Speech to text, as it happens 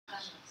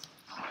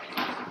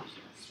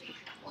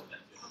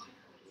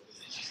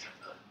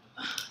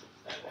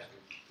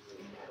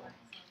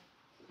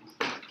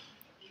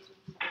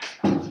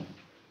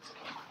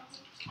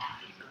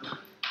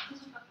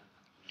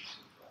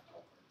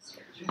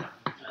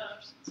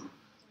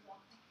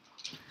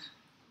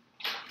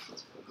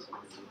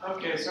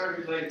Okay, sorry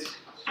to be late.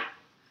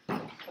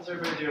 How's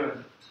everybody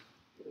doing?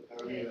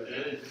 How are you?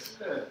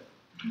 Good.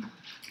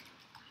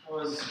 How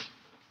was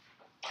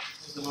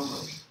the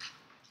homework?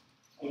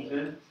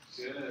 Good.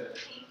 Good.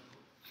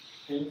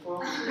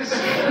 Painful?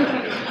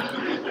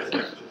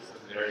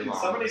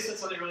 Somebody said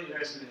something really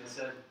interesting. They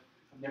said,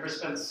 I've never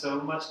spent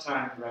so much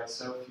time to write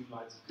so few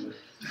lines of code.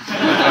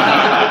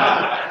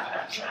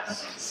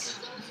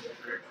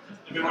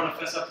 Anybody want to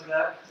fess up to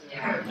that?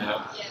 Yeah.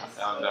 No. Yes.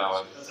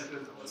 No.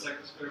 That's like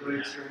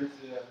everybody's experience.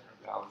 Yeah.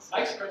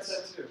 I experienced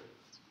that too.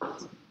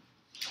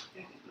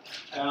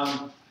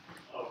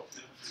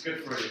 It's good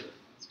for you.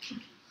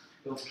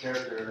 Builds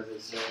character, as they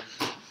say.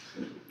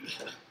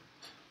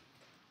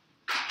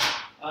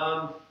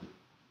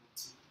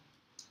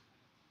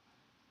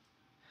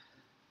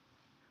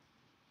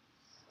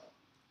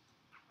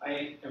 I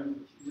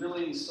am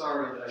really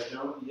sorry that I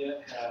don't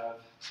yet have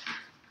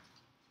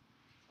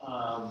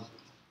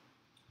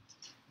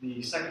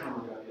the second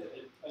homework out yet.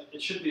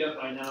 It should be up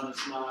by now, and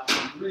it's not.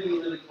 I'm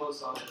really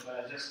close on it, but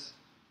I'm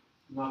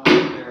not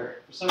quite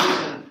there. For some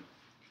reason,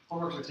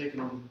 homeworks are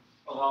taking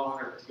a lot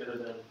longer to put together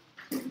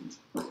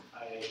than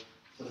I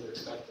would have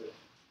expected.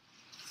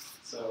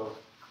 So,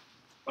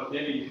 but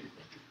maybe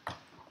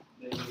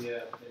it is to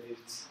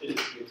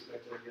be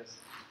expected, I guess.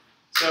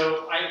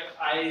 So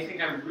I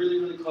think I'm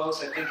really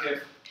close. I think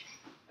if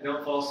I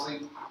don't fall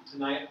asleep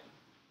tonight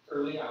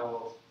early, I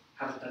will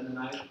have it done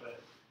tonight.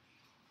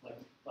 But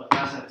like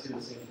last night too,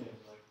 the same thing.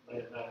 Like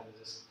late at night, I'm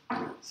just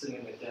sitting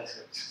at my desk,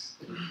 like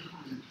just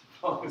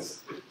falling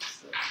asleep.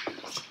 So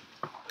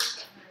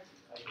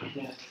I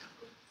can't.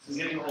 It's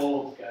getting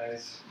old,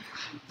 guys.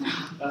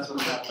 That's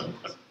what's happening.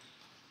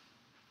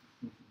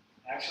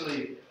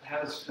 Actually, I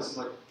have this is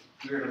like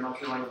weird. I'm not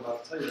sure I'm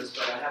about to tell you this,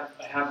 but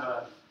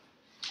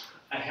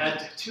I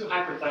had two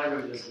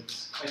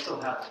hyperthyroidisms. I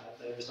still have them.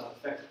 They're just not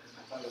affected because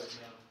my thyroid is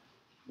now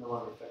no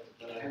longer affected.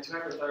 But I had two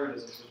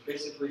hyperthyroidisms, which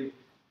basically,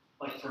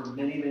 like for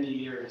many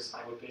years,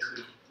 I would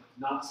basically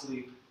not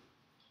sleep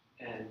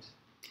and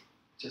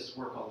just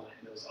work all night,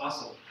 and it was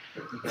awesome.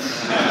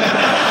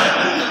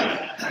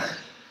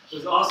 It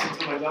was awesome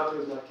until my doctor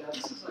was like, "Yeah,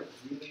 this is like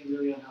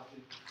really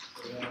unhealthy."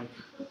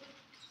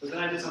 So then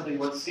I did something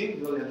what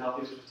seemed really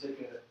unhealthy, which was take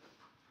a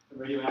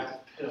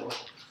radioactive pill,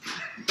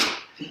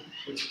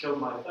 which killed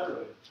my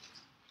thyroid.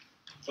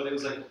 But it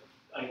was like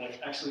I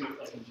actually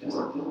ingested it.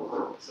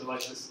 So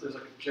like this, there's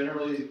like a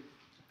generally,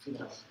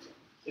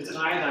 it's an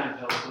iodine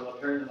pill. So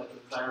apparently like the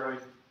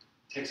thyroid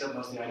takes up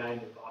most of the iodine in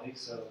your body,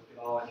 so it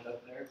all ended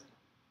up there.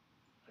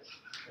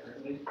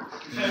 Apparently.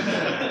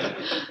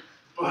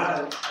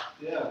 But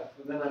yeah,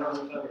 but then I don't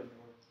have thyroid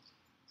anymore.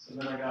 So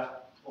then I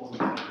got old.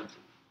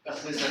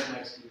 At least that's my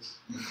excuse.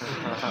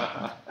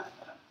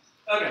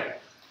 Okay.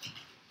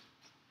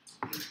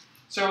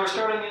 So we're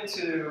starting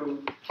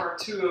into part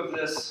 2 of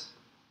this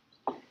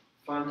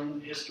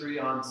fun history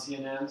on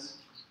CNNs,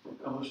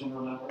 convolutional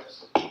neural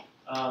networks.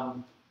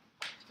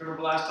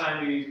 Remember last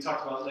time we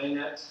talked about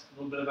LayNet,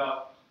 a little bit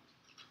about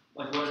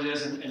like what it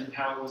is and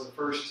how it was the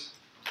first.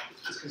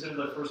 It's considered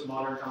the first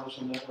modern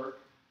convolutional network.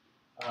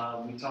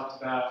 We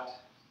talked about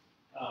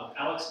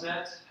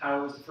AlexNet, how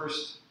it was the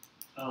first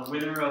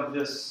winner of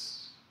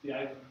this, the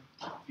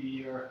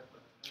IB or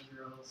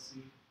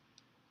IRLC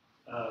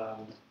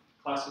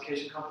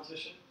classification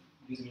competition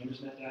using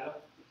ImageNet data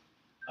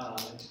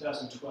in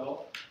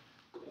 2012.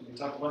 And we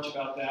talked a bunch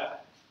about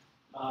that.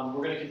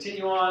 We're going to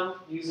continue on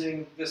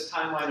using this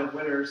timeline of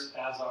winners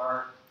as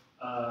our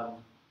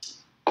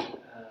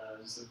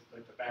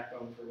like the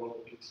backbone for what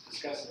we'll be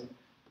discussing.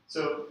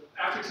 So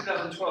after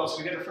 2012, so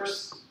we get the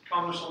first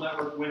convolutional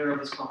network winner of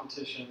this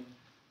competition.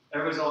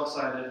 Everybody's all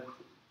excited.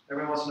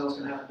 Everyone wants to know what's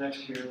going to happen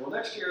next year. Well,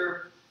 next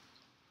year,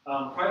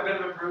 quite a bit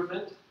of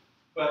improvement,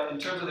 but in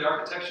terms of the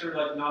architecture,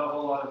 like not a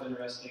whole lot of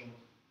interesting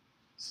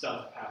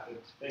stuff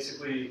happened.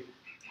 Basically,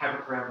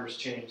 hyperparameters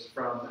changed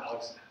from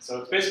AlexNet. So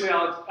it's basically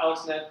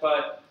AlexNet,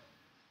 but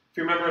if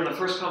you remember in the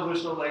first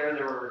convolutional layer,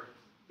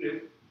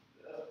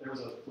 there was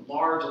a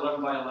large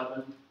 11 by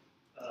 11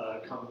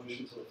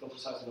 convolution, so the filter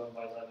size 11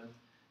 by 11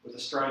 with a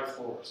stride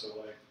 4. So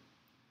like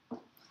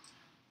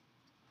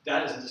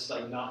that is just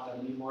like not done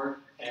anymore.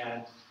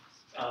 And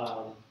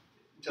in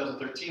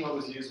 2013, what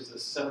was used was a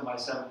 7 by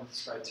 7 with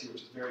stride 2,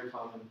 which is very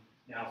common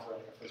now for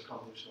like a first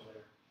convolutional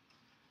layer.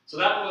 So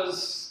that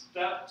was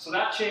that. So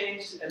that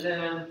changed, and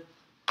then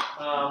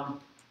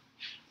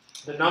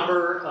the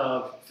number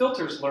of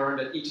filters learned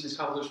at each of these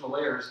convolutional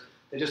layers,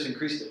 they just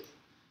increased it.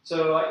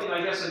 So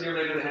I guess a year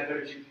later they had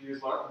better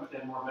GPUs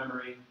and more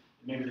memory, and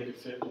maybe they could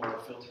fit more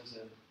filters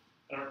in.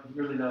 I don't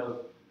really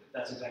know if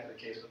that's exactly the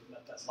case,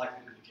 but that's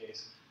likely to be the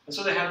case. And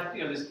so they had,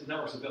 these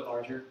networks a bit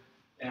larger,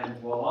 and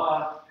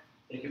voila,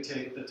 they could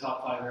take the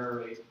top 5 error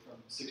rate from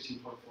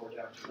 16.4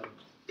 down to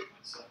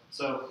 11.7.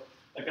 So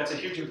like that's a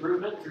huge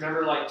improvement. If you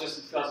remember, like just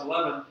in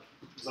 2011,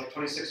 it was like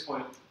 26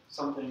 point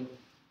something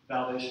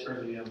validation for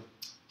the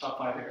top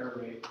 5 error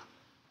rate.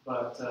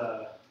 But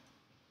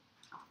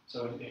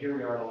so here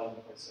we are at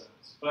 11.7.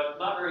 But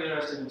not very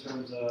interesting in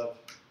terms of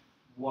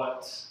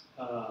what,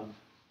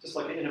 just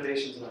like the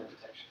innovations in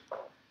architecture.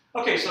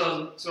 Okay,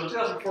 so in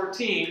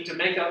 2014, to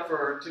make up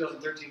for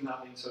 2013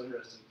 not being so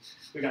interesting,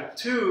 we got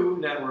two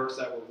networks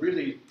that were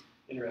really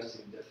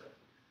interesting and different.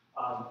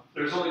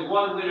 There's only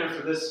one winner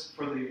for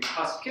the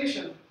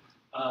classification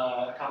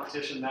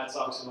competition. That's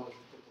obviously one with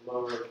the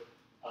lower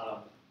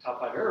top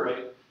 5 error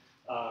rate.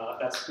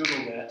 That's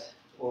GoogleNet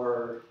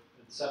or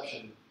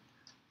Inception.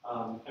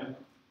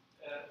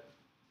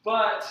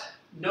 But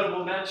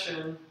notable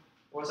mention,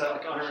 what's that,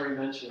 like honorary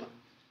mention?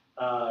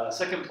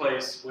 Second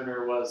place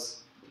winner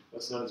was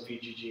what's known as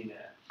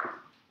VGGNet.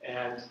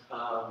 And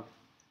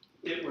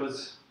it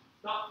was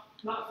not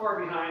far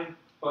behind,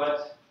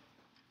 but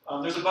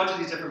there's a bunch of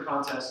these different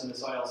contests in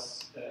this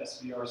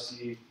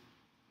SVRC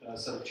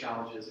set of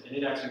challenges, and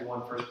it actually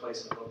won first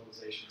place in the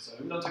localization. So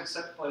even though it took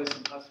second place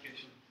in the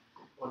classification,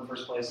 it won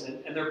first place.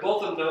 And they're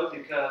both of note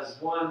because,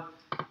 one,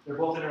 they're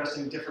both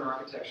interesting different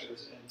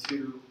architectures, and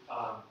two,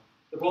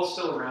 they're both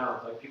still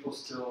around. Like, people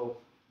still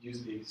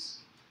use these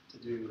to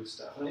do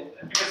stuff. I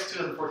guess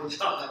 2014 is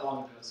not that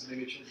long ago, so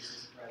maybe it shouldn't be so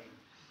surprising.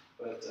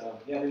 But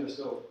yeah, these are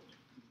still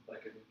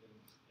like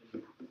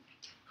in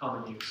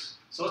common use.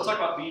 So let's talk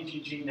about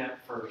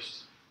VGGNet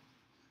first.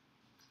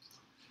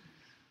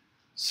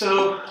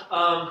 So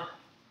for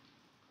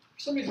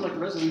some reason, like the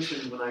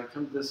resolution when I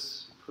come to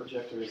this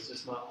projector is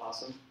just not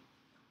awesome.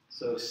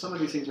 So some of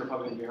these things are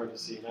probably going to be hard to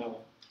see. Now,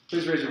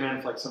 please raise your hand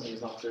if like something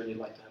is not clear and you'd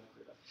like to have it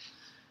cleared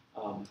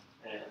up.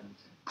 And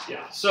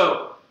yeah,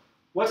 so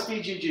what's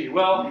VGG?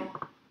 Well,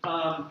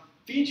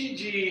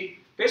 VGG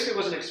basically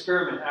was an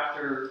experiment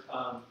after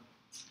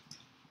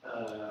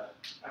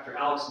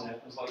AlexNet.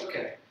 It was like,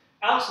 okay,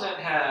 AlexNet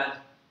had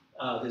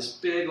this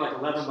big like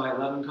 11 by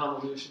 11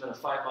 convolution, and a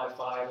 5 by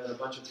 5, and a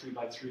bunch of 3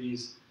 by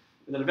 3s,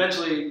 and then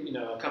eventually,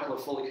 a couple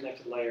of fully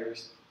connected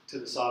layers to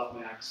the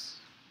softmax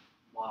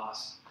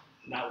loss,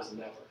 and that was the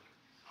network.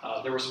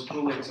 There were some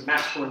pooling, some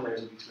max pooling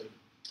layers in between.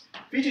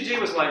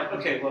 VGG was like,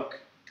 okay, look,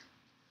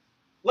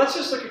 let's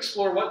just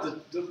explore what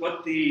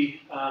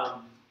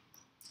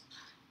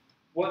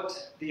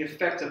the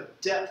effect of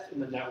depth in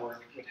the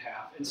network would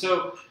have. And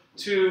so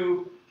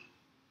to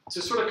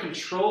sort of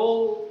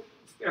control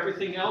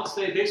everything else,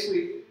 they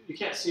basically, you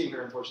can't see it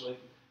here unfortunately,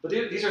 but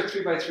these are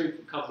 3 by 3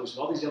 convolutions.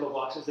 All these yellow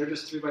boxes, they're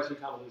just 3 by 3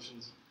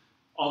 convolutions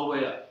all the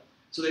way up.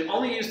 So they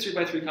only use 3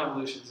 by 3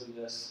 convolutions in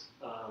this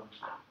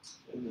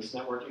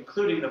network,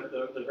 including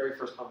the very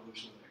first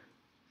convolution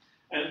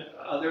layer.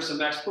 And there's some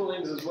max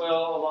poolings as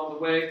well along the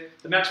way.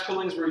 The max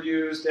poolings were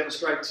used, they have a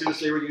strike too,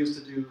 so they were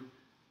used to do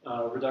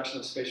reduction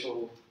of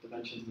spatial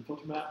dimensions in the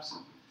filter maps.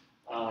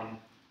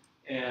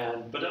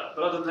 But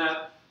other than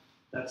that,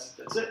 that's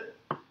it.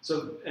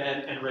 So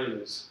and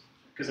ReLUs,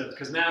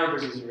 because now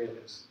everybody's using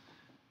ReLUs.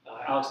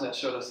 AlexNet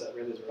showed us that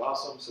ReLUs are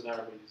awesome, so now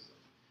everybody uses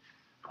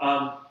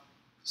them.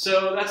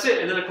 So that's it.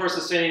 And then of course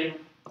the same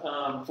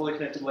fully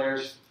connected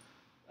layers,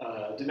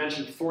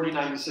 dimension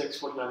 4096,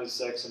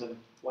 4096, and then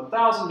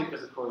 1000,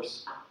 because of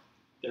course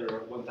there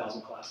are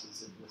 1000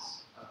 classes in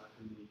this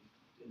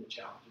in the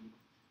challenge,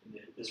 in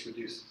this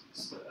reduced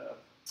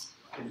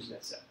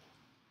ImageNet set.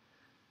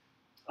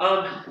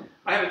 I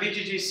have a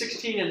VGG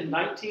 16 and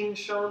 19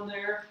 shown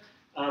there.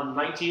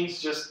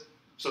 19's just,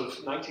 so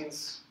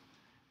 19's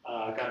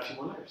got a few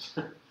more layers.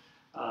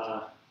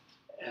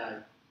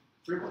 And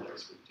 3 more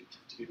layers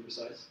to be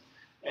precise.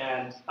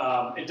 And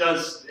it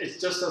just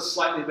does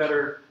slightly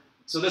better.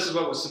 So this is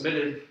what was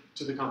submitted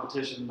to the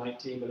competition in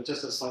 19, but it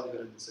just does slightly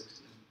better than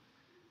 16.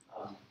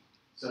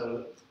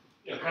 So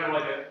kind of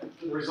like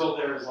the result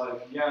there is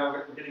like, yeah,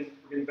 we're getting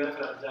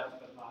benefit out of depth,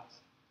 but not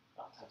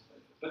tons of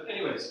benefit. But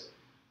anyways,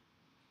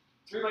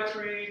 3 by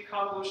 3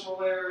 convolutional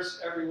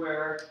layers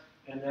everywhere,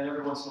 and then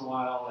every once in a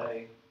while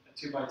a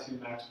 2 by 2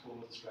 max pool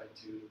with a strike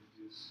 2 to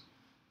reduce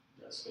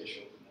the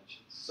spatial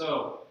dimensions.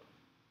 So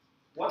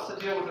what's the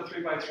deal with the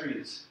 3 by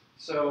 3s?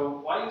 So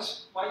why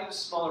use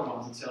smaller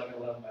ones and say like an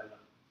 11 by 11?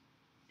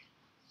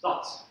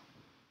 Thoughts?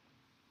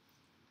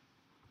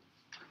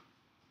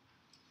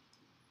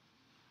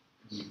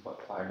 When you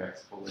apply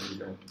max pooling, you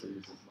don't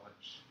lose as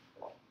much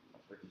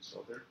with each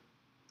filter.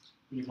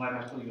 When you apply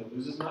max pooling, you don't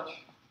lose as much?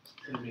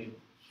 What do you mean?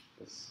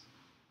 Because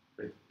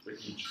with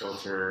each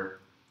filter,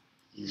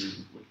 you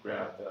would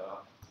grab the,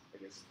 I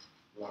guess,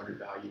 larger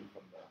value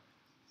from the.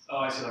 Oh,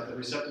 I see. Like the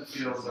receptive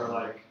fields are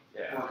like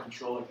more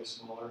controlled, like they're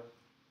smaller.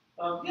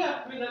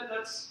 Yeah, I mean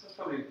that's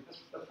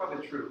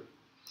probably true.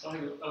 I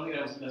don't think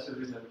that was necessarily the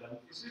reason they were done.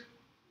 Is it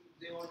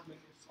they want to make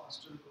it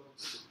faster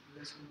because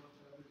less number of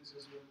parameters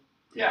as well?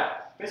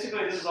 Yeah,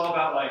 basically this is all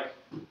about like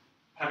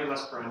having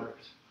less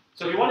parameters.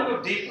 So if you want to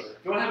go deeper,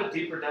 if you want to have a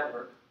deeper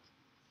network,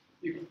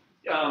 you,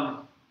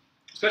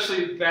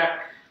 especially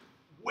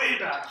way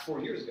back 4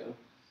 years ago,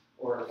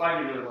 or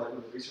 5 years ago, like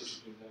when the research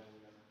was being done, or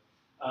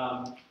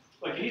whatever.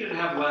 Like you needed to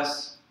have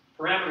less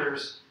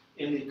parameters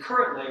in the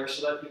current layer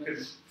so that you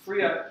could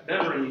free up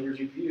memory in your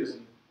GPUs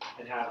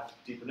and have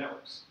deeper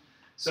networks.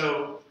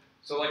 So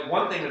like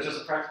one thing that's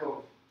just a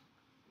practical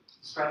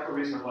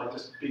reason of like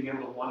just being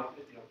able to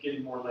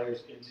getting more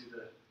layers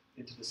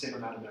into the same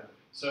amount of memory.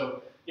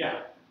 So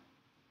yeah.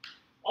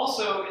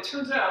 Also, it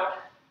turns out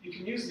you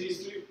can use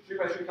these 3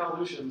 by 3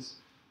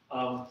 convolutions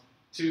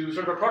to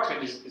sort of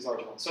approximate these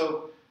larger ones.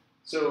 So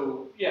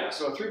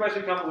a 3 by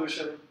 3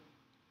 convolution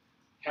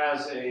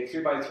has a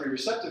 3 by 3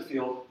 receptive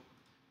field.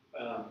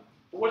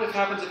 But what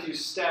happens if you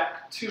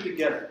stack two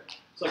together?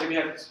 So like if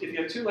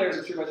you have two layers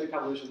of 3 by 3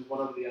 convolutions,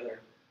 one over the other,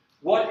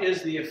 what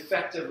is the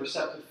effective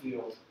receptive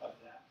field of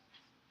that?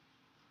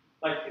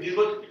 Like if you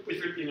look,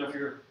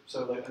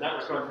 so like the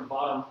network's going from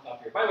bottom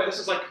up here. By the way, this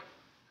is like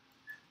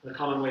the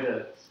common way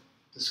to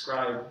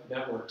describe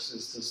networks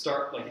is to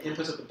start like the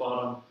inputs at the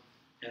bottom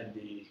and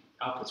the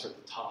outputs are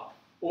at the top.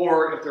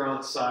 Or if they're on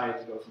the side,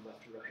 to go from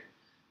left to right.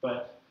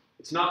 But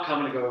it's not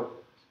common to go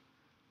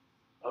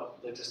up,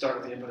 like to start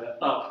with the input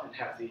up and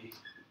have the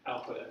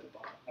output at the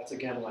bottom. That's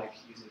again like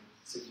using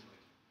Sigmoid.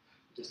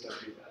 You just don't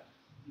do that.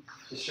 It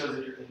just shows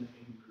that you're in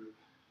the group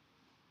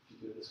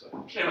if you do it this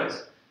way.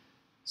 Anyways,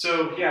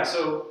 so yeah,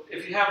 so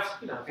if you have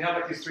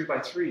like these 3 by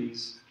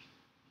 3s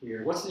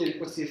here, what's the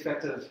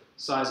effective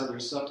size of the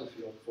receptive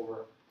field for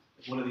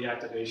one of the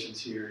activations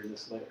here in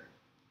this layer?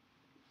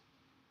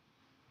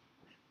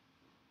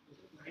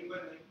 9 by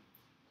 9.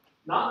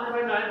 Not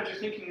 9 by 9, but you're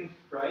thinking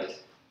right.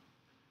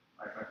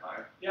 5 by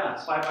 5. Yeah,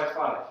 it's 5 by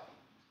 5.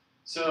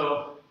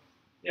 So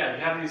yeah,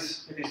 you have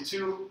these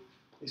two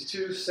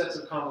sets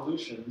of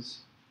convolutions.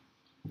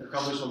 The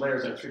convolutional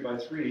layers are 3 by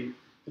 3. If you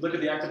look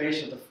at the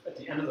activation at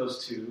the end of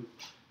those two,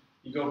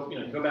 you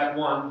go back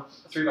one,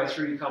 a 3 by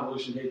 3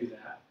 convolution gave you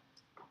that.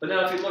 But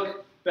now if you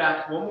look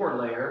back one more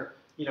layer,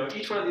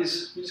 each one of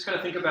these, you just kind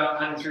of think about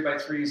having 3 by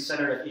 3s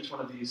centered at each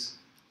one of these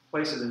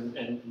places, and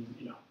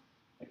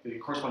like the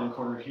corresponding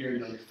corner here,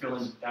 you're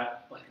filling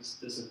that like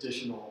this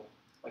additional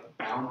like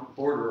bound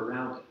border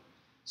around it.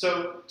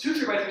 So two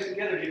 3 by 3s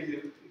together give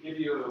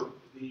you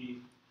the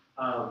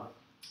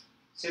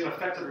same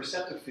effective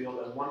receptive field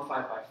as one 5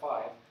 by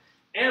 5,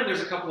 and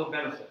there's a couple of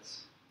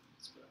benefits.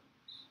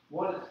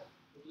 One,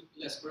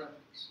 Less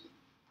parameters.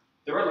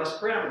 there are less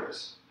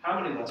parameters. How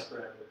many less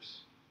parameters?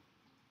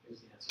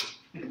 Here's the answer.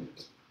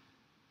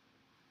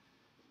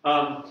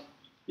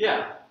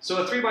 Yeah,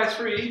 so a 3 by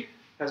 3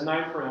 has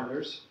 9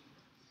 parameters.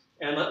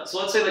 And so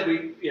let's say like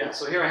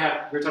so here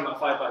we're talking about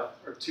 5 by,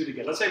 or 2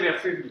 together. Let's say we have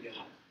 3 of them together.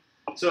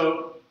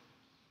 So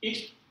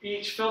each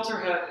filter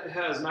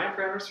has 9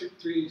 parameters,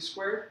 3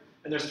 squared,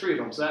 and there's 3 of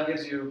them. So that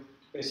gives you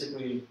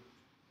basically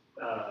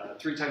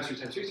 3 times 3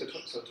 times 3,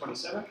 so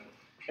 27.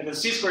 And then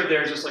C squared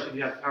there is just like if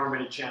you have however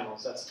many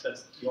channels, that's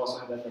you also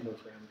have that number of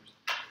parameters.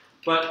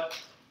 But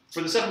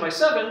for the 7 by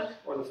 7,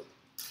 or the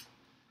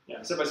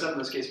 7 by 7 in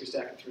this case, we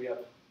stack the 3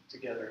 up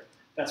together.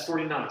 That's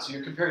 49. So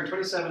you're comparing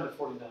 27 to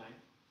 49.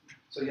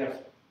 So you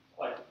have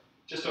like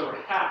just over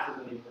half as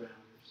many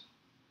parameters.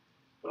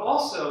 But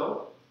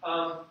also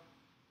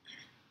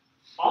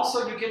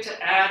you get to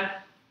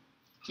add.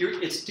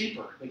 It's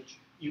deeper. Like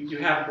you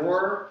have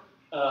more.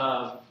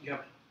 You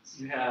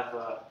have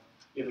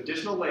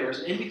additional layers,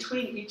 and in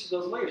between each of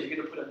those layers, you get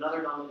to put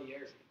another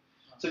nonlinearity.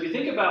 So if you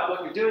think about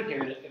what you're doing here,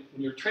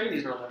 when you're training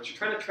these neural networks, you're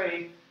trying to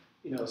train,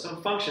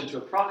 some function to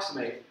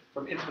approximate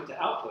from input to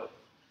output,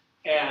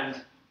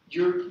 and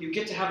you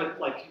get to have it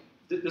like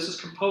this is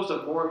composed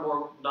of more and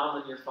more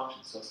nonlinear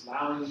functions. So it's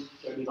allowing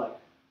there to be like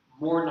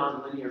more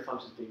nonlinear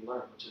functions being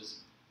learned, which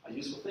is a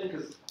useful thing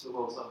because the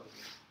world's not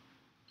linear.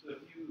 So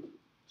if you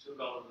took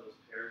all of those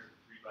pairs of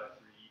 3 by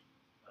 3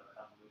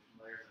 convolution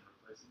layers and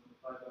replaced them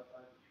with 5 by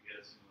 5, would you get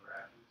a similar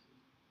accuracy?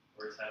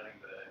 Or is having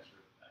the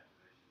extra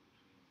activation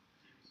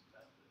between these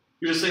method?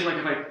 You're just saying like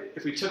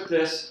if we took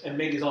this and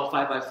made these all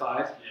 5 by 5,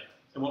 Yeah.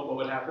 and what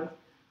would happen?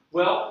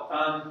 Well,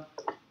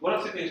 one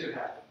of two things could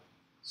happen.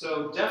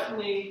 So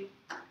definitely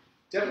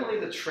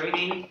the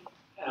training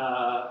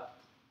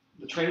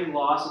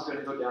loss is going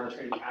to go down, the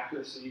training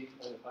accuracy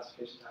and the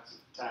classification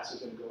task is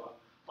going to go up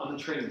on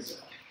the training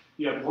set.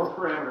 You have more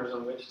parameters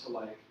on which to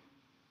like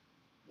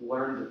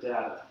learn the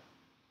data.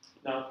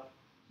 Now,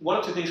 one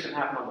of two things can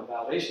happen on the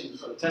validation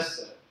or the test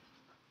set.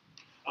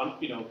 And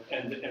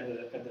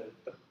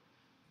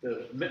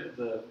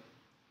the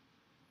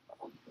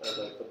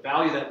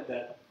value that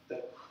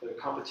the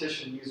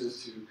competition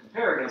uses to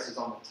compare against is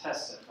on the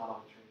test set, not on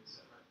the training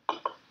set, right?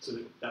 So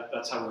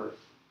that's how we're,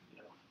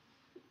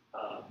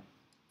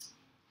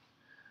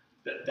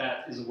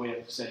 that is a way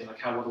of saying like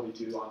how well do we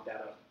do on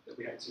data that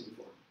we haven't seen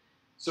before.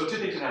 So two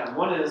things can happen.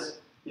 One is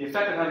the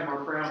effect of having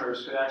more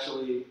parameters could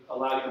actually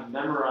allow you to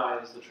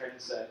memorize the training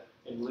set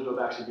in lieu of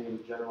actually being able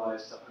to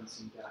generalize to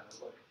unseen data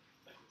like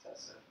the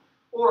test set.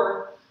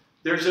 Or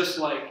there's just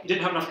like, you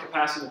didn't have enough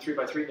capacity in the 3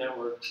 by 3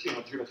 network, 3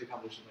 by 3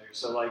 convolution layers.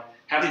 So like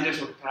having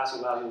additional capacity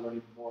allows you to learn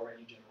even more and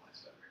you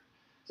generalize better.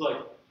 So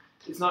like,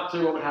 it's not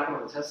clear what would happen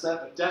on the test set,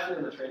 but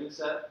definitely in the training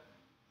set,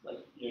 like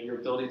your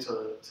ability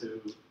to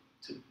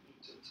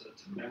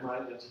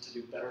memorize it, to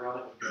do better on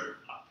it would go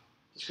up,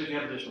 just because you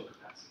have additional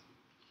capacity.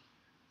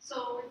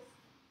 So it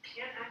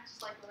can't act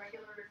just like a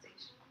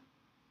regularization?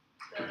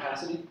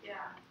 Capacity? Yeah.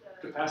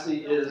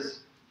 Capacity filter.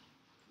 is,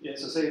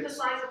 so say, The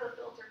size of the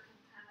filter can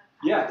kind of.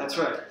 yeah, that's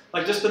right.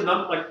 Like just the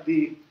number of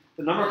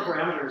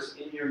parameters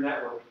in your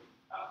network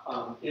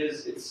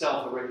is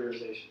itself a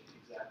regularization,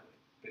 exactly.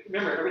 But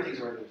remember, everything's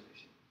a regularization.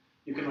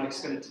 You can like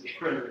spin it to be a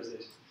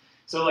regularization.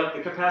 So like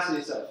the capacity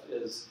itself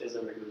is a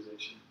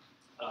regularization.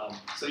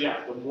 So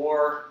yeah,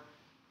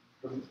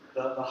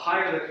 the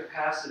higher the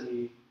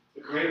capacity,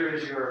 the greater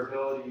is your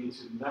ability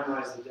to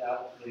memorize the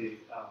data, the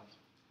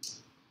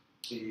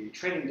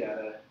training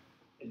data,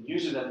 and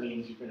usually that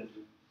means you're going to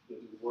do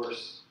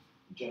worse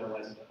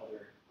generalizing to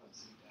other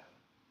unseen data.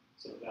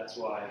 So that's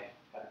why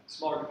having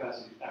smaller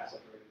capacity acts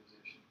like a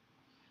regularization.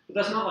 But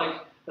that's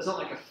not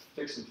like a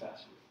fixed and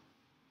fast rule.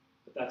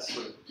 But that's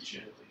sort of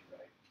generally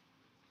right.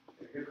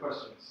 Okay, good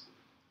questions.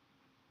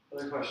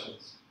 Other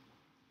questions?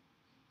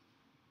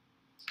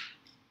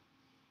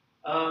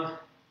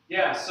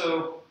 Yeah,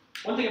 so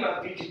one thing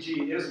about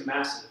BGG, it was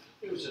massive.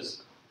 It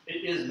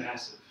is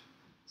massive.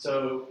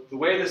 So the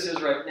way this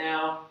is right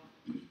now,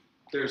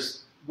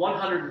 there's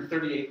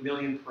 138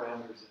 million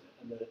parameters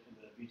in the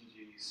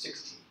BGG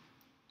 16.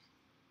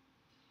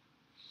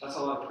 That's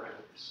a lot of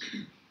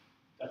parameters.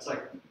 That's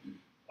like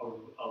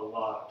a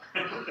lot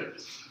of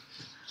parameters.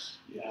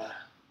 Yeah.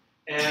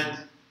 And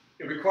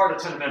it required a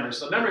ton of memory.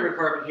 So the memory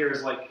requirement here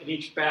is like in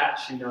each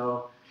batch,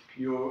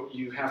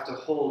 you have to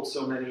hold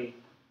so many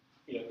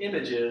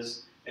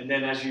images, and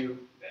then as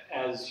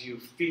you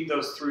feed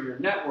those through your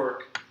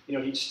network,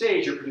 each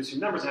stage you're producing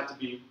numbers that have to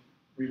be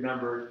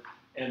remembered,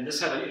 and this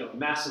had a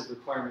massive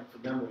requirement for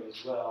memory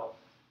as well,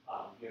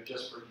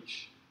 just for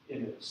each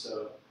image.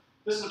 So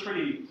this is a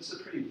pretty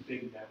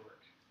big network,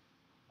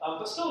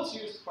 but still it's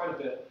used quite a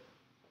bit,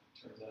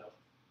 turns out.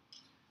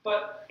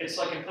 But it's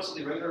like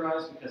implicitly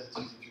regularized because it's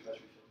using three-batch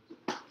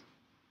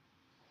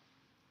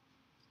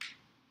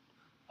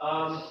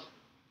refilters.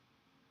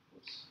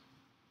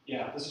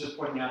 Yeah, this is just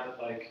pointing out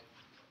that like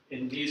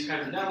in these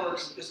kinds of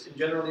networks, just in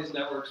general these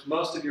networks,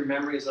 most of your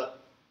memory is at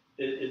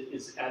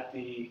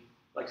the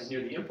is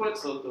near the input,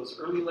 so those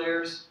early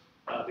layers,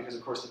 because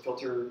of course the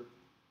filter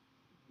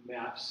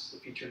maps, the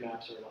feature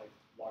maps are like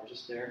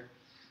largest there.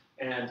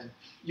 And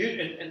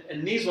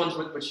these ones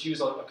which use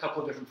a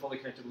couple of different fully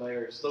connected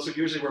layers, those are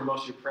usually where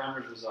most of your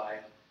parameters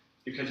reside,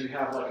 because you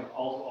have like an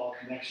all-to-all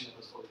connection of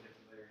those fully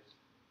connected layers,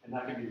 and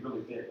that can be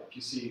really big. Like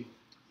you see,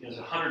 there's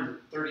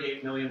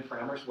 138 million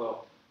parameters.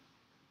 Well,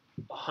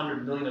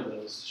 100 million of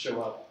those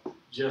show up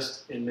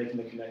just in making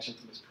the connection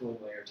from this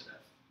pooling layer to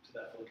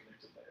that fully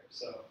connected layer.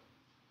 So,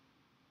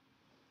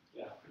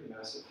 yeah, pretty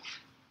massive.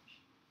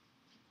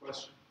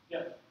 Question.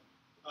 Yeah.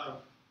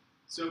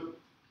 So,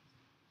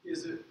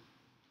 is it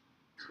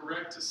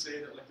correct to say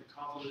that like the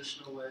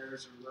convolutional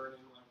layers are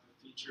learning like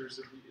the features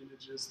of the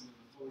images, and then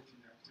the fully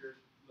connected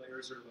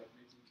layers are like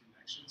making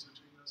connections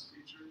between those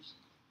features?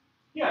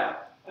 Yeah,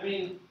 I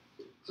mean,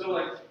 so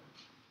like,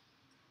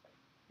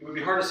 it would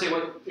be hard to say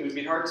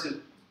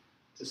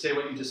to say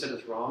what you just said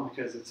is wrong,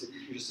 because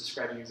you're just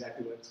describing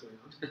exactly what's going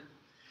on.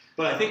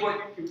 But I think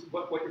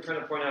what you're trying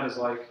to point out is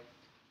like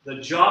the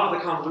job of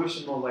the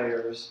convolutional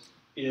layers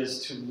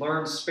is to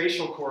learn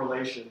spatial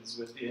correlations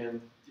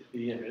within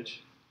the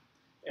image,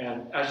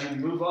 and as you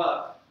move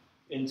up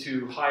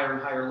into higher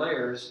and higher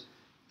layers,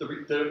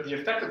 the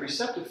effective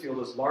receptive field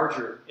is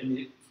larger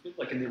in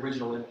the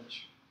original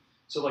image.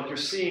 So like you're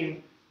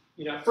seeing.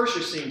 At first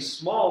you're seeing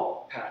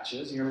small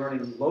patches, and you're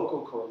learning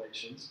local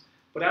correlations,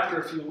 but after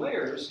a few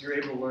layers, you're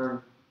able to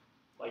learn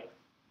like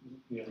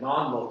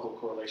non-local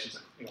correlations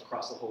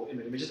across the whole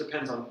image. It just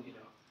depends on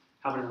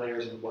how many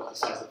layers and what the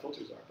size of the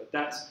filters are. But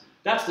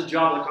that's the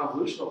job of the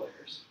convolutional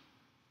layers.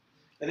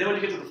 And then when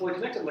you get to the fully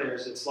connected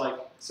layers, it's like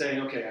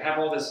saying, okay, I have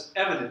all this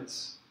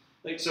evidence.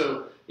 Like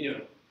so,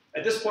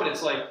 at this point,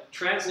 it's like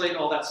translate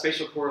all that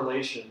spatial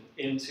correlation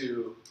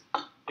into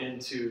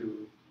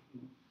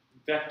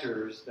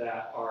vectors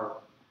that are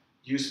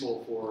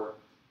useful for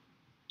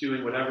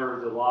doing whatever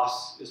the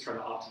loss is trying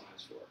to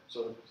optimize for.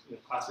 So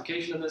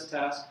classification in this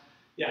task,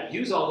 yeah,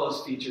 use all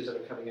those features that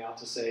are coming out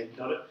to say,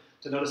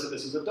 to notice that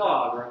this is a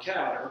dog or a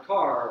cat or a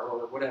car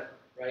or whatever,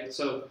 right?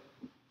 So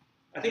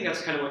I think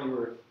that's kind of what you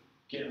were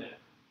getting at.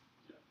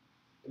 Yeah.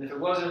 And if it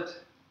wasn't,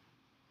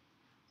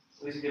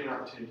 at least you gave an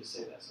opportunity to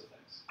say that, so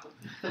thanks.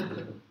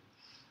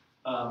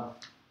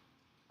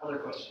 Other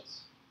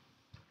questions?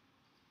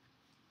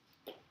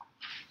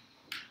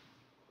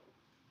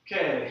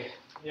 Okay,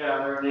 yeah,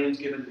 there are names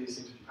given to these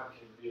things which you probably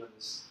can't review on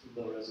this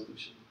low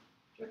resolution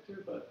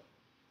projector, but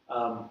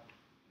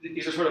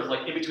these are sort of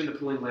like in between the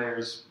pooling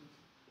layers.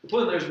 The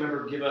pooling layers,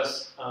 remember, give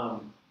us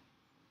a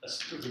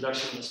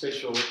reduction in the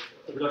spatial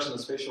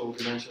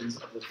dimensions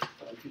of the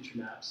feature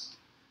maps.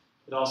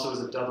 It also is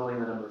a doubling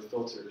the number of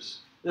filters.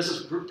 This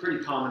is pretty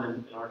common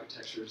in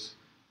architectures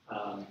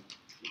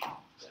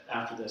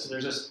after this. And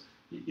there's just,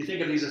 you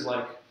think of these as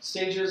like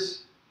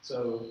stages.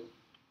 So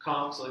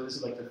like this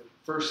is like the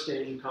first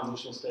stage,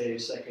 convolutional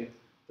stage, second,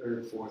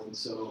 third, fourth, and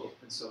so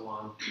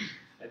on.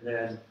 And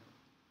then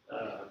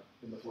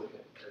in the fully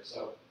connected layer.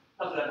 So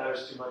not that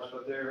matters too much,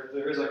 but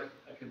there is a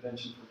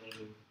convention for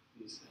naming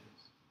these things.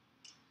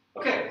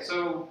 Okay,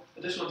 so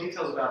additional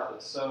details about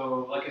this.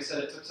 So like I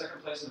said, it took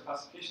second place in the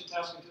classification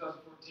task in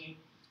 2014,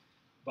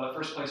 but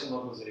first place in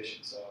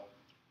localization. So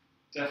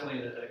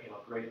definitely a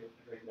great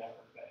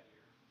network that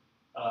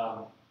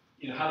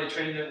year. How they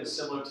trained it was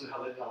similar to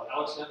how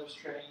AlexNet was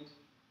trained.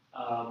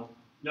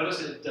 notice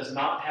that it does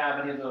not have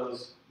any of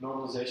those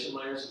normalization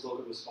layers, those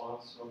local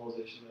response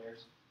normalization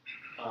layers.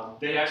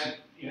 They actually,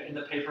 in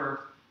the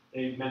paper,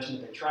 they mentioned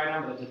that they tried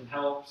them, but it didn't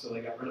help, so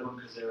they got rid of them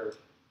because they were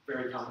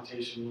very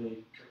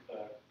computationally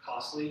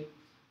costly,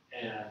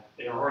 and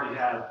they already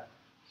had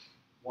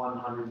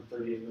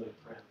 138 million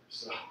parameters,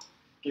 so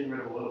getting rid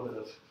of a little bit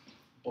of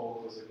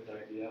bulk was a good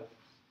idea.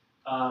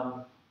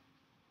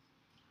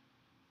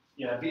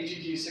 Yeah,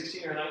 VGG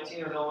 16 or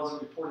 19 are the ones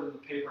that reported in the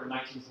paper.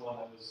 19 is the one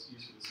that was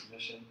used for the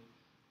submission.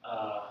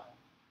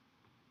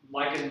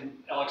 Like in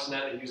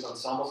LXNet, they used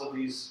ensembles of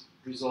these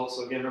results.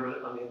 So again,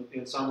 remember on the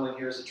ensemble in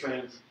here is to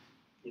train,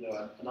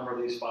 a number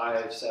of these,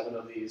 5, 7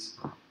 of these,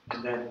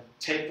 and then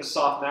take the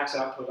soft max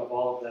output of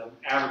all of them,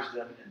 average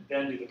them, and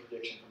then do the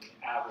prediction from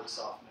the average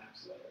soft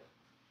max layer.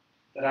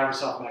 That average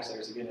soft max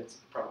layer is, again, it's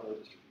the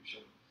probability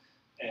distribution,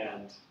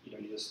 and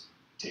you just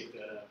take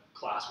the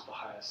class with the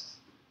highest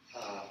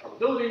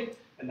probability,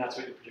 and that's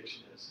what your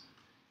prediction is.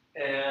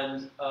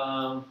 And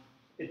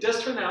it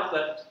does turn out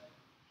that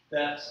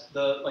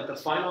the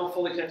final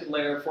fully connected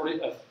layer of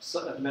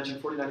dimension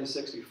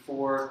 4096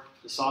 before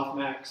the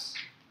softmax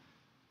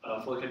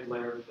fully connected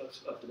layer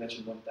of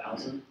dimension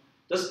 1000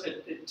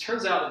 it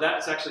turns out that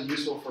that's actually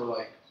useful for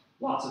like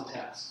lots of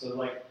tests.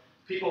 So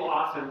people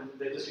often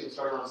they just get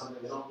started on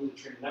something, they don't need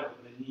to train a network,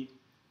 but they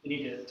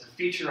need to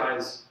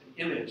featureize an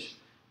image.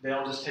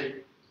 They'll just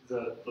take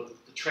the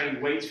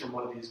trained weights from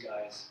one of these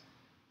guys,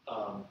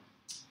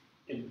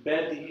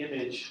 embed the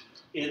image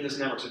in this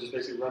network, so just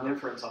basically run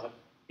inference on it,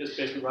 just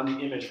basically run the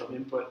image from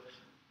input,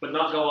 but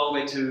not go all the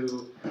way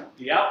to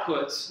the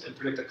outputs and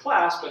predict a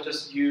class, but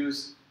just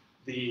use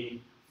the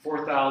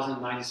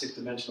 4096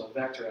 dimensional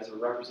vector as a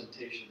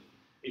representation,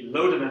 a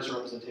low dimensional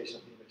representation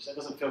of the image. That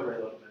doesn't feel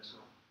very low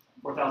dimensional.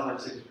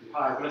 4096 is pretty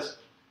high, but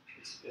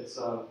it's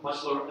a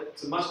much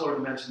lower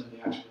dimension than the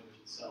actual image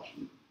itself.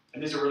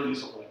 And these are really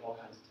useful for all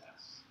kinds of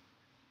tasks.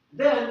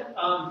 Then,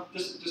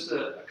 just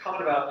a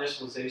comment about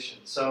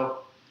initialization. So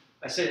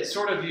I say it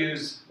sort of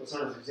used what's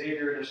known as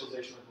Xavier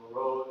initialization or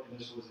Moreau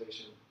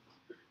initialization.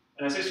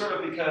 And I say sort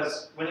of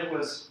because when it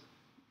was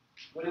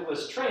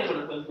trained,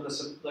 when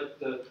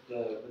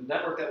the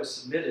network that was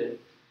submitted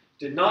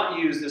did not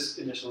use this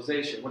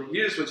initialization. What it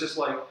used was just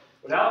like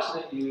what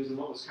AlexNet used and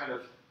what was kind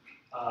of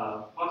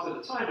popular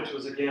at the time, which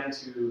was again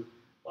to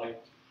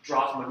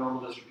draw from a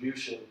normal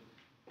distribution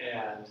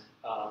and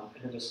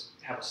then just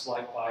have a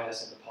slight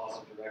bias in the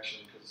positive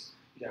direction, because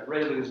you'd have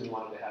ReLUs and you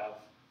wanted to have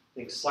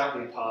things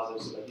slightly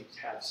positive so that you could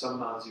have some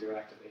non-zero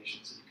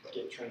activation so you could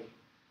get training.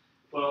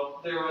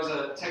 Well, there was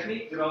a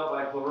technique developed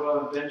by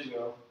Glorua and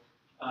Bengio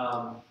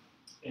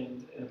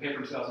in a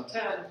paper in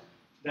 2010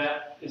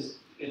 that it's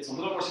a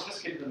little more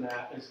sophisticated than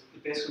that.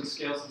 It basically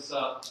scales this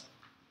up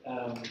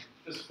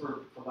just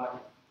for lack of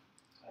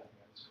time.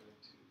 I'm just going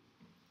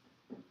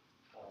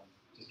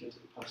to just get to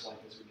the punchline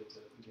because we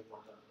get more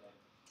done today.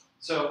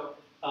 So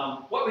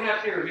what we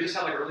have here, we just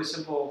have a really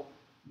simple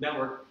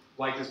network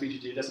like this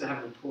BGG. It doesn't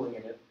have any pooling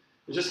in it.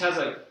 It just has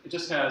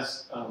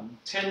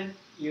 10.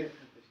 If you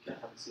can't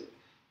hardly see it.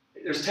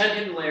 There's 10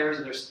 hidden layers,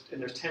 and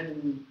there's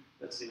 10.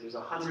 Let's see. There's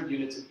 100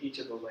 units in each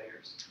of the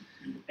layers,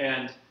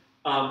 and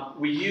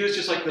we use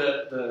just like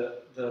the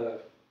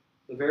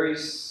very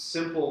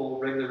simple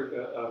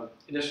regular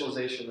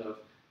initialization of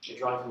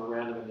drawing from a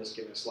random and just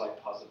giving a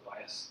slight positive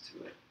bias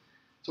to it.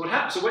 So what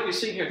happens? So what you're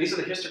seeing here, these are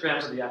the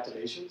histograms of the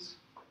activations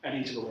at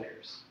each of the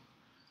layers.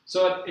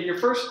 So in your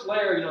first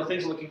layer,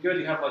 things are looking good.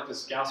 You have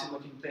this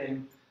Gaussian-looking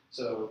thing,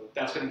 so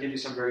that's going to give you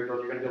some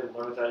variability. You're going to be able to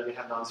learn with that. You're going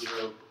to have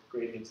non-zero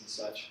gradients and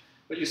such.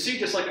 But you see,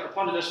 just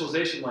upon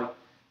initialization,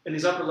 in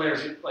these upper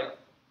layers,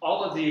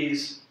 all of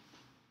these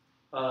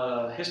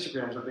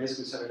histograms are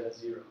basically centered at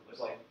 0.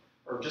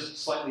 Or just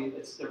slightly,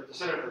 they're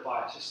centered at the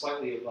bias, just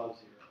slightly above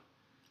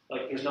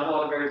 0. There's not a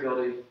lot of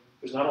variability.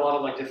 There's not a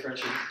lot of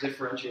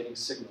differentiating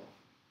signal.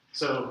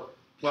 So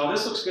while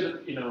this looks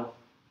good,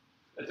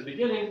 at the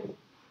beginning,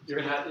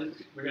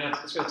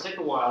 it's going to take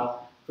a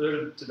while for there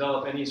to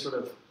develop any sort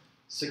of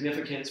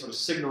significant sort of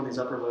signal in these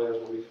upper layers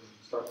where we can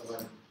start to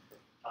learn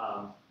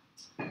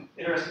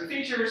interesting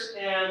features,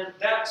 and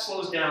that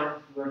slows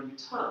down learning a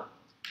ton.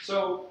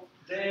 So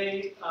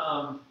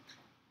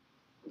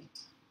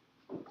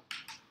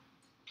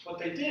what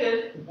they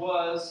did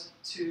was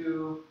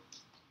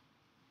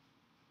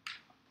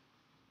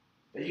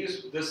they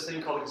used this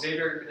thing called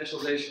Xavier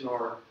initialization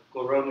or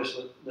Glorua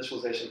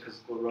initialization,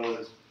 because Glorua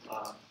is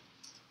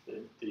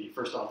the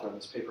first author on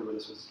this paper where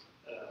this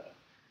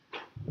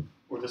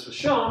was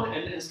shown.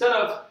 And instead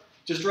of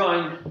just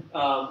drawing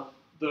from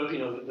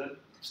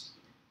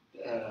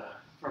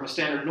a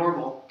standard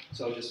normal,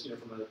 so just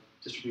from a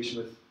distribution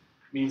with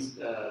means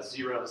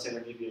 0 and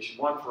standard deviation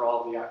 1 for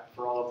all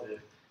of the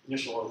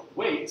initial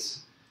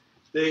weights,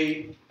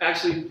 they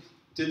actually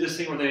did this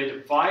thing where they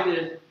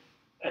divided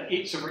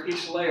for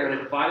each layer,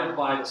 they divided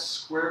by the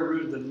square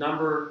root of the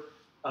number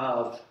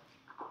of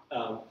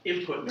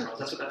input neurons.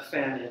 That's what that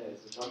fan in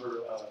is, the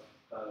number of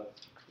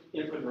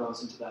input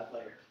neurons into that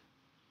layer.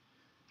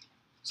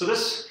 So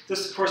this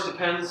of course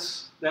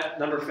depends, that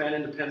number of fan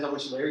in depends on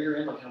which layer you're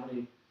in, how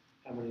many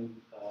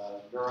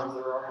neurons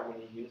there are, how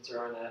many units there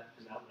are in that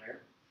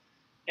layer.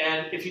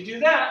 And if you do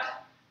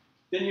that,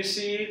 then you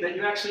see that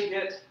you actually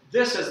get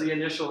this as the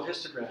initial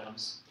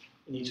histograms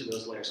in each of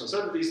those layers. So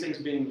instead of these things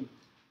being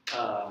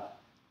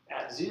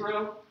at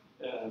 0,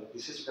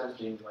 these histograms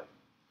being like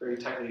very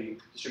tightly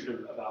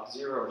distributed about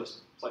 0 or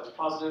just slightly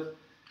positive,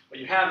 what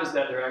you have is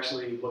that they're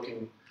actually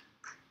looking,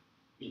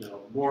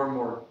 more and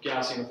more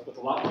Gaussian with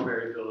a lot more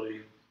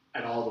variability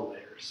at all the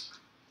layers.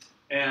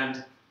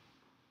 And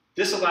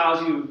this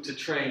allows you to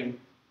train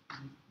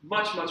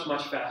much, much,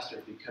 much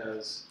faster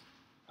because,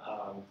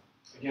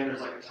 again,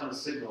 there's like a ton of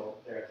signal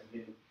there at the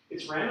beginning.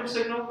 It's random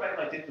signal, right?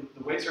 Like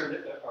the weights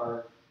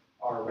are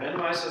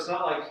randomized, so it's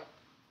not like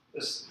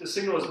the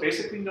signal is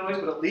basically noise,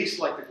 but at least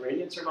like the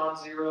gradients are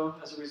non-zero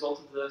as a result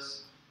of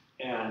this,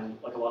 and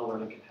like a lot of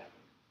learning can happen.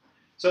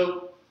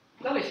 So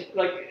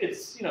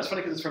it's it's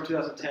funny because it's from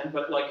 2010,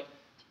 but like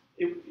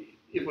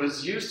it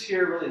was used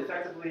here really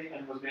effectively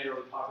and was made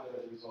really popular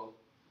as a result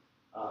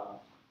of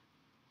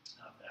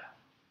that.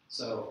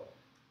 So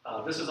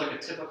this is like a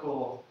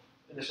typical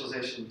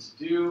initialization to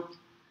do.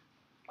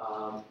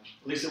 At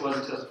least it was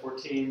in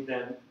 2014.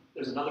 Then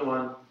there's another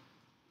one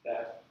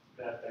that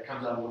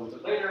comes out a little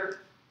bit later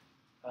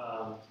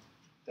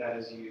that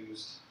is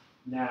used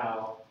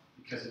now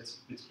because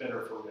it's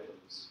better for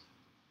rhythms.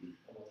 And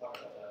we'll talk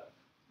about that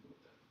in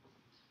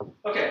a little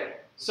bit. Okay,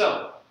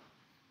 so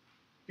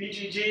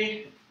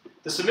BGG,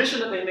 the submission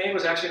that they made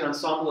was actually an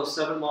ensemble of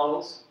 7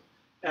 models,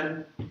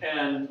 and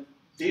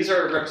these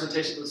are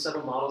representations of the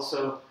 7 models.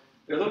 So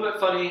they're a little bit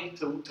funny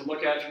to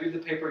look at. If you read the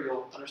paper,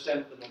 you'll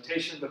understand the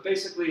notation. But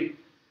basically,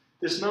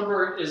 this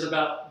number is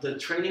about the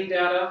training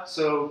data.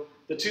 So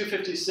the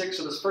 256,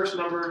 so this first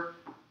number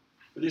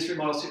for these 3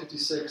 models,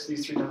 256,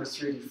 these 3 numbers,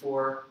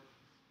 384,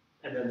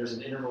 and then there's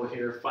an interval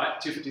here,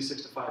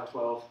 256 to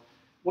 512.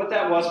 What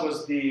that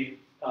was the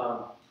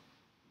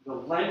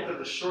length of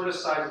the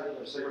shortest size of the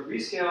image. So they would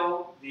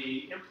rescale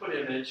the input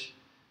image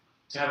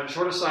to have the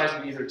shortest size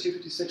be either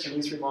 256 in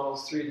these 3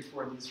 models,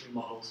 384 in these 3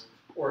 models,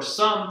 or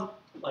some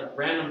like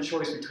random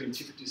choice between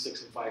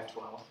 256 and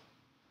 512.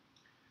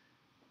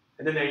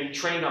 And then they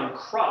trained on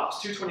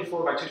crops,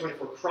 224 by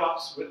 224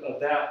 crops of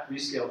that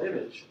rescaled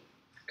image.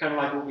 Kind of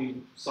like what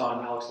we saw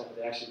in AlexNet, but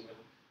they actually went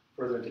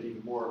further into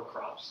even more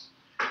crops.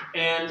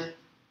 And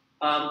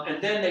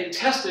then they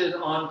tested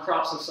on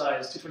crops of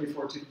size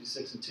 224,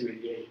 256, and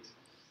 288.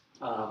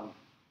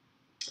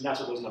 And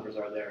that's what those numbers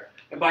are there.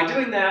 And by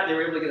doing that, they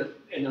were able to get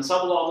an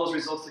ensemble all those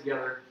results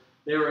together.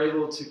 They were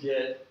able to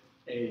get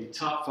a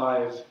top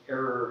 5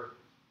 error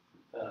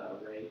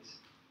rate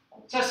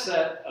on the test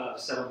set of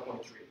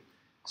 7.3.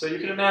 So you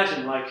can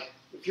imagine, like,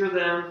 if you're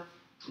them,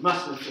 you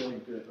must have been feeling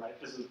good, right?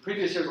 Because the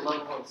previous year was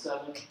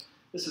 11.7.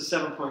 This is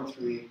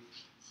 7.3.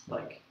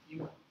 Like,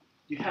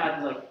 they had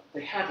to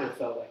have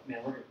felt like, man,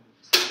 we're going to move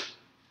this.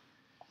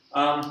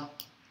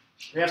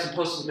 They have some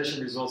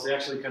post-submission results. They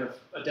actually kind of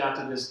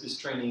adapted this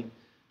training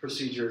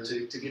procedure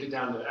to get it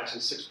down to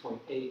actually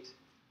 6.8.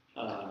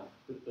 The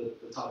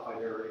top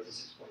 5 error rate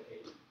is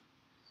 6.8.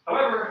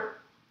 However,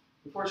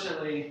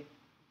 unfortunately,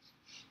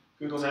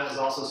 GoogleNet was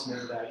also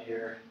submitted that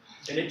year,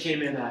 and it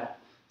came in at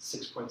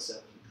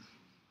 6.7.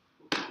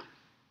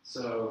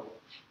 So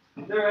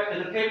they're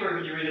in the paper,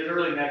 when you read it, they're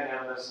really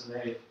magnanimous, and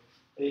they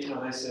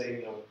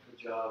say, good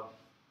job,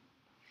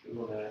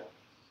 GoogleNet.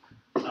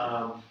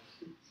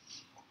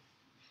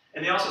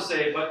 And they also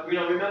say, but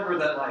remember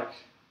that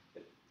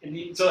in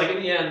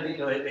the end,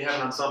 they have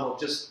an ensemble of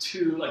just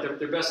 2, like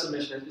their best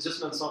submission is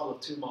just an ensemble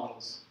of 2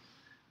 models,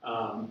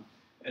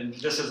 and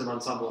this is an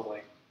ensemble of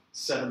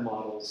 7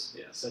 models,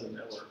 7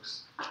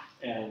 networks,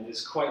 and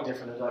it's quite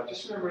different. They're like,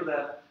 just remember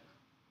that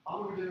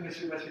all we were doing is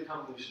 3x3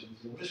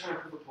 convolutions. We're just trying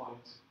to prove a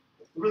point.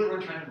 We really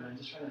weren't trying to win,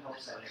 just trying to help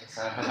science.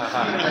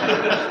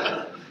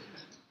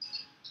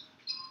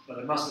 But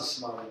I must have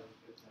smarted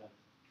with that.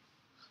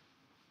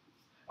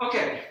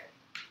 Okay.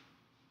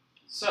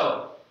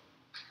 So,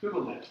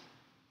 GoogleNet.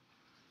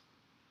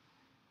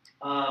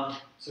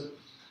 So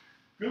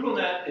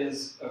GoogleNet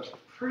is a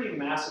pretty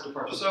massive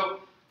departure. So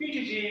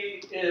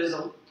BGG is,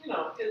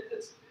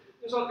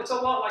 it's a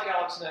lot like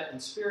AlexNet in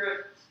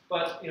spirit,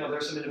 but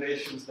there's some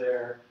innovations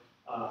there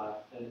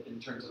in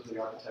terms of the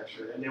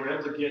architecture, and they were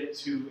able to get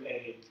to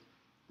a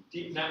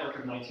deep network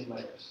of 19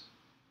 layers.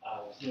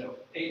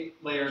 8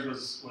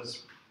 layers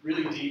was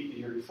really deep the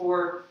year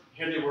before.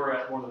 Here they were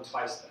at more than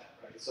twice that,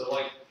 right? So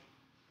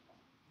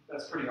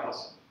that's pretty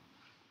awesome.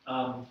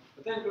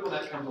 But then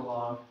GoogleNet comes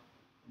along,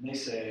 and they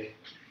say,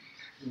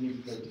 we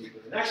need to go deeper.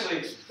 And they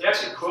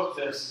actually quote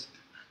this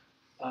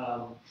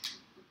and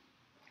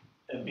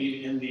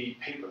be in the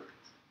paper.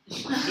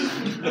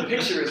 The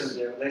picture isn't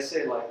there, but they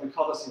say, we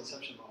call this the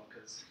inception model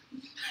because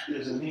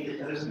there's a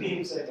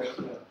meme saying that,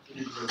 you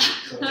need to go deeper.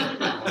 So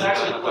it's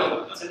actually a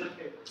quote. It's in the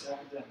paper. It's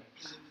academic.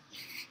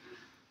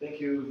 Thank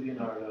you,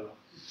 Leonardo.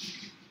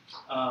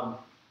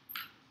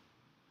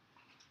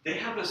 They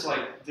have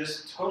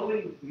this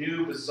totally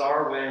new,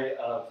 bizarre way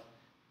of,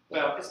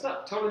 well, it's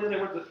not totally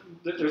new.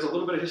 There's a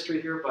little bit of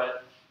history here,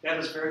 but they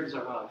have this very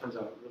bizarre, it comes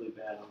out really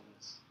bad on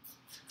this.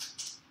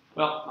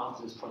 Well, I'll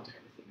just point to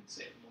everything and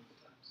say it multiple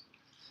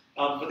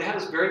times. But they have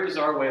this very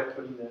bizarre way of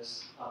putting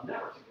this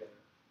network together.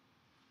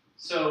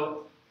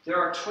 So there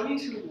are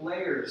 22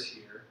 layers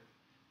here,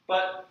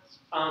 but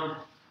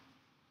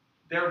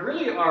there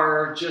really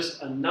are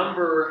just a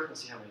number,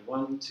 let's see how many,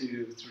 1,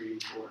 2, 3,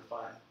 4,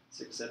 5,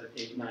 6, 7,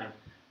 8, 9.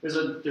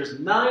 There's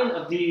 9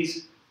 of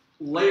these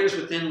layers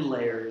within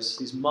layers,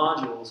 these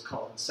modules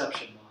called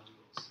inception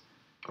modules,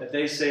 that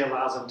they say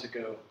allows them to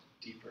go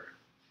deeper.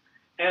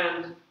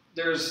 And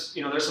there's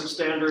some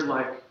standard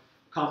like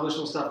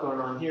convolutional stuff going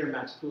on here,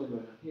 max pooling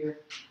going on here,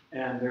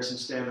 and there's some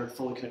standard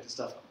fully connected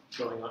stuff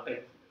going on,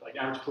 like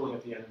average pooling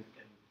at the end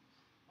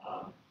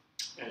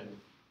and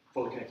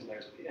fully connected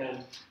layers at the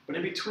end. But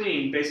in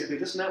between, basically,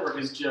 this network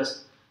is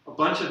just a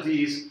bunch of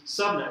these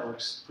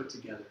subnetworks put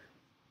together.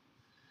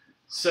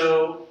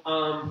 So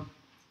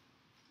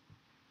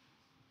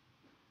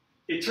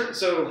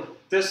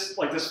this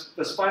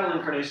final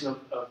incarnation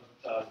of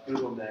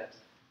GoogleNet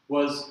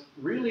was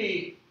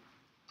really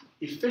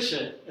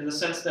efficient in the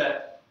sense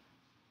that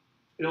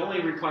it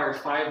only required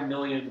 5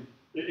 million.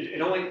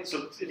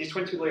 So in these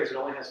 22 layers, it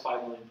only has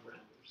 5 million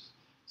parameters.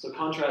 So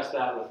contrast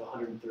that with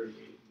 138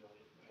 million,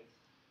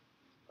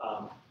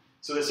 right?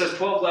 So it says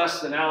 12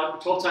 times less than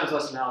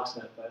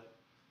AlexNet, but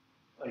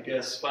I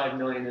guess 5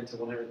 million into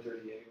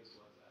 138 was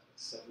what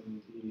is that?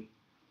 70.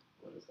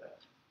 What is that?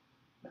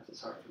 Math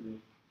is hard for me.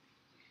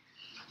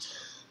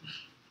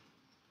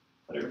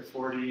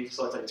 140.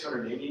 So it's like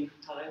 280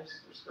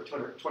 times or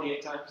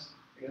 228 times,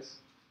 I guess.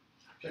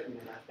 Checking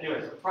on that.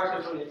 Anyways,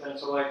 approximately 28 times.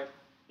 So like,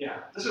 yeah,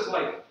 this is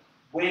like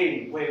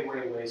way, way,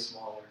 way, way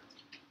smaller.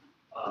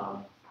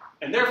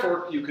 And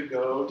therefore, you could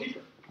go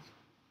deeper.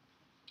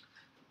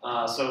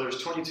 So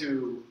there's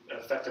 22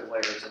 effective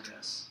layers in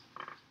this.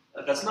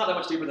 That's not that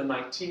much deeper than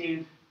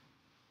 19,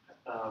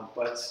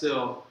 but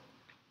still,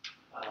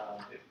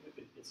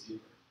 it's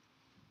deeper.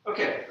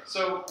 Okay,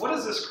 so what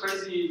is this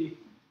crazy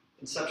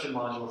inception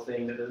module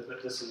thing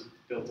that this is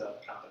built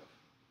up out of?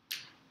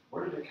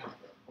 Where did it come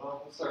from?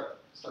 Well, let's start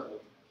looking at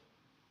it.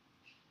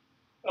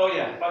 Oh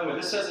yeah, by the way,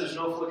 this says there's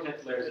no fully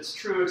connected layers. It's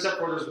true, except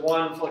for there's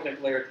one fully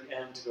connected layer at the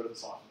end to go to the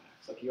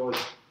softmax. Like you always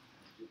have to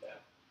do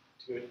that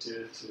to be able to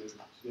use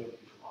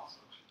the loss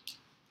function.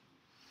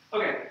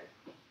 Okay,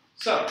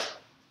 so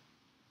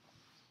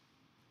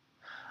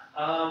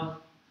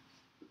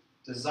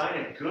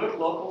design a good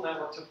local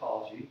network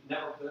topology,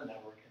 network within a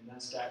network, and then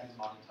stack these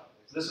modules on top of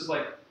it. So this is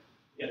like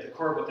at the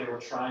core of what they were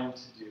trying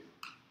to do.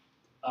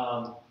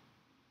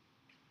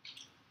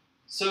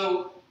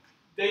 So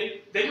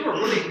they do a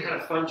really kind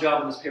of fun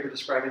job in this paper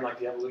describing like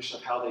the evolution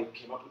of how they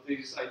came up with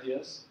these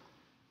ideas.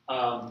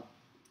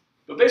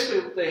 But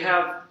basically,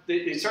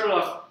 they started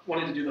off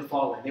wanting to do the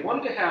following. They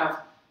wanted to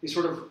have these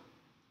sort of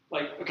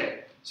like,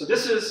 okay, so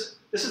this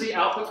is the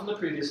output from the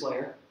previous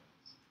layer,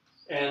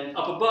 and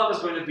up above is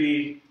going to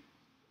be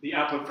the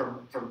output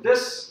from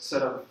this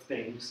set of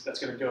things that's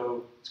going to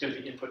go. It's going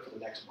to be input for the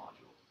next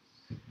module.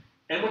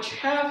 And what you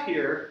have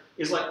here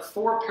is like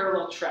 4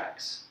 parallel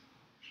tracks.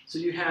 So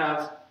you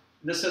have,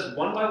 this says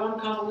 1x1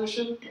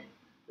 convolution,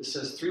 this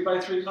says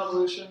 3x3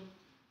 convolution,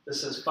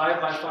 this says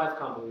 5x5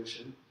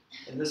 convolution,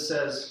 and this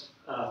says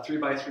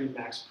 3x3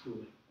 max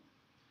pooling.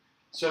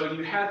 So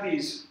you have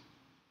these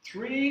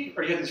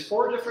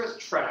 4 different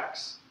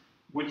tracks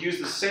would use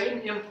the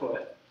same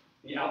input,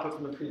 the output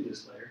from the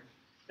previous layer,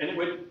 and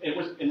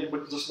it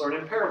would just learn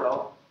in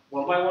parallel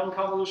 1x1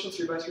 convolution,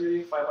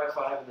 3x3,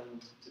 5x5, and then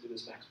to do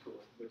this max pooling,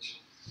 which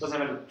doesn't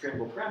have any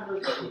trainable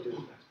parameters, but it would do this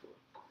max pooling.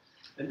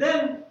 And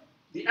then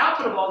the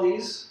output of all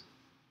these,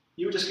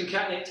 you would just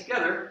concatenate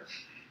together,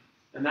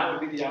 and that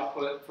would be the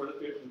output for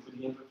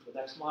the input for the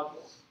next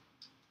module.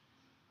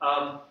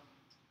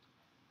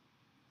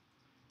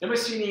 Anybody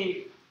see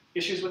any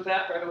issues with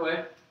that right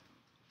away?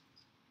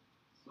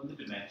 Would the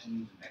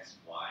dimensions in X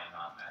and Y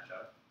not match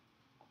up?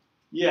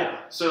 Yeah,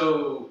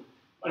 so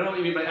I don't know what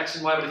you mean by X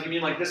and Y, but if you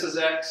mean like this is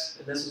X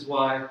and this is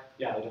Y,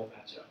 yeah, they don't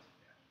match up.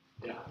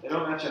 Yeah, they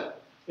don't match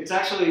up. It's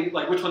actually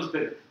like which one's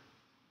bigger?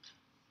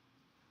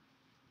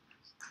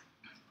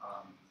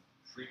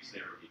 Freaks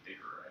there would be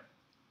bigger,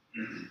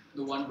 right?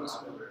 The one was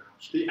smaller.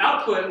 The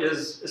output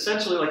is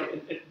essentially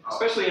like,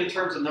 especially in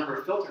terms of number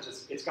of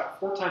filters, it's got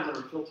 4 times the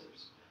number of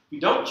filters. You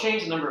don't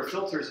change the number of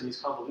filters in these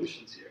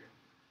convolutions here.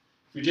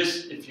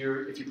 If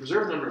you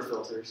preserve the number of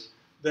filters,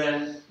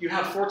 then you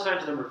have 4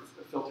 times the number of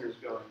filters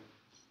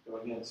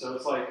going in. So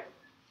it's like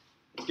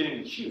it's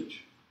getting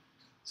huge.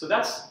 So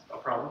that's a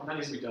problem that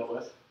needs to be dealt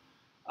with.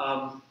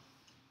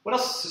 What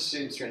else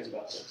seems strange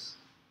about this?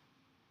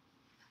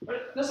 But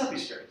it doesn't have to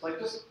be strange. Like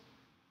just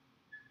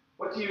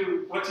what do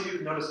you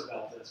notice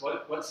about this?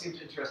 What seems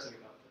interesting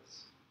about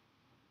this?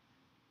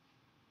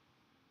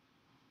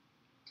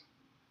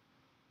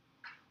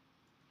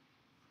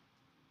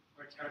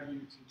 Like how do you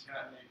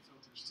concatenate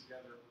filters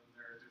together when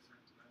there are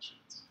different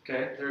dimensions?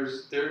 Okay,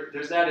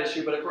 there's that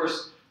issue, but of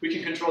course we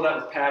can control that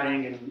with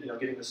padding and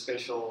getting the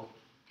spatial,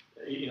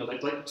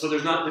 so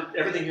there's not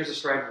everything here's a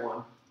stride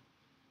 1,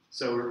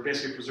 so we're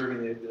basically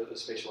preserving the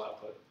spatial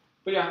output.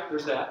 But yeah,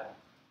 there's that.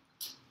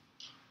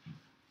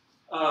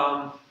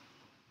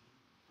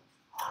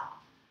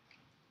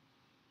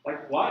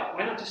 Like, why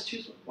not just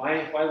choose one?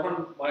 Why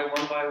one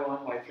by one,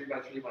 why 3 by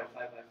 3, why 5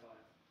 by 5?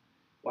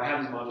 Why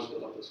have these modules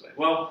built up this way?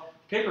 Well,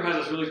 the paper has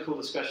this really cool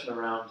discussion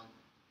around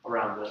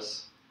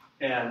this,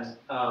 and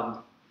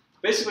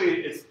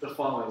basically it's the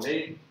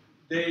following.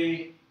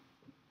 The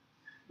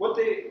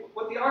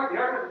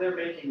argument they're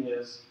making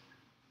is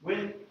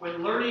when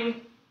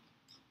learning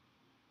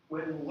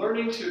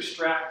to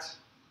extract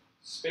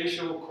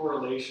spatial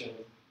correlation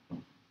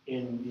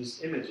in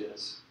these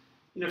images,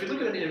 if you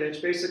look at an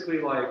image, basically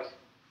like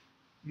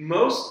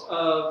most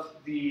of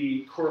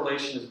the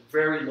correlation is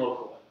very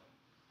local.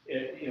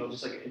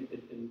 Just like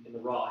in the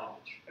raw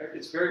image,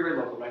 it's very, very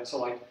local, right? So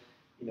like,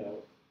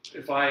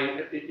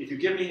 if you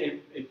give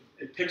me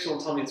a pixel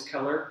and tell me its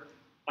color,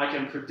 I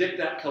can predict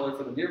that color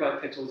for the nearby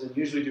pixels and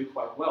usually do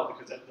quite well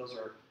because those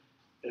are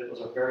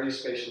very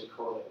spatially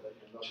correlated.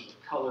 Notions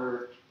of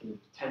color, and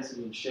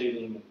intensity, and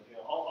shading, and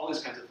all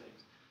these kinds of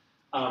things.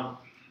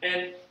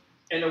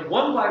 And a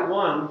 1 by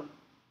 1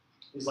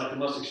 is like the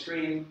most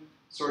extreme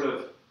sort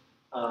of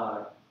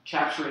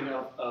capturing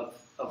of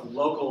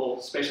local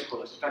spatial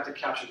correlation. In fact, it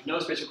captures no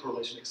spatial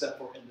correlation except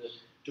for in the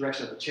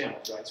direction of the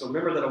channels, right? So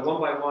remember that a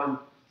 1 by 1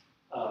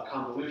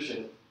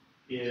 convolution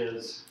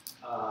is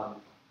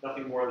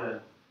nothing more than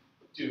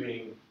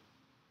doing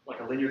like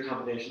a linear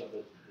combination of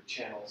the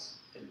channels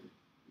and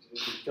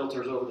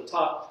filters over the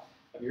top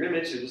of your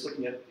image. So you're just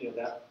looking at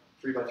that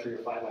 3 by 3 or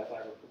 5 by 5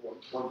 or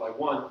 1 by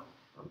 1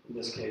 in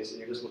this case, and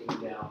you're just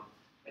looking down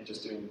and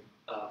just doing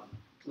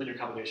linear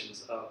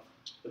combinations of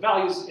the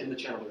values in the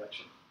channel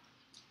direction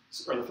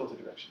or the filter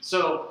direction.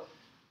 So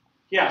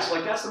yeah, so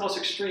like that's the most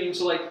extreme.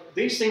 So like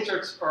these things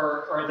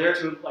are there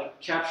to like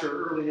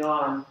capture early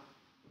on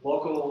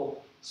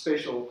local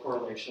spatial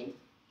correlation.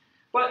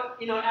 But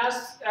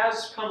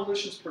as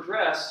convolutions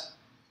progress,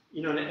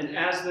 and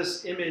as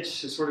this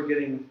image is sort of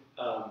getting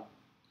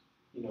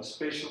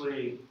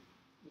spatially,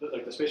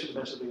 like the spatial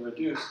dimension being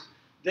reduced,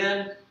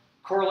 then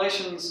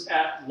correlations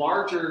at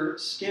larger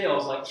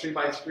scales, like 3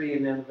 by 3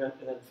 and then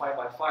 5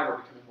 by 5, are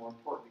becoming more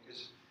important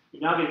because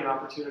you're now getting an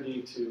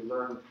opportunity to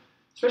learn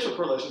spatial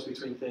correlations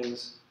between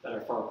things that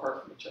are far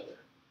apart from each other.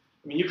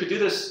 I mean, you could do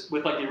this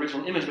with like the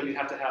original image, but you'd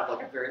have to have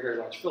like a very, very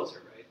large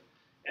filter, right?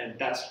 And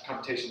that's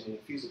computationally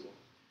infeasible.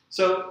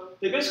 So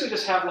they basically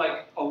just have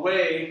like a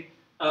way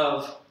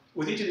of,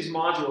 with each of these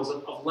modules,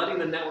 of letting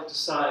the network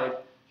decide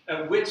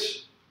at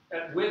which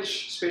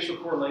spatial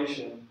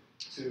correlation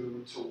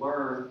to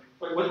learn,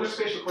 which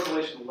spatial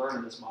correlation to learn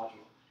in this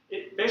module.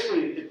 It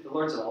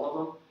learns at all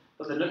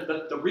of them,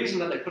 but the reason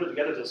that they put it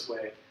together this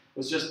way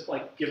was just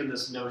like given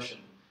this notion.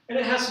 And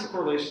it has some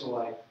correlation to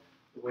like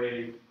the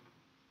way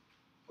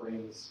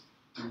brains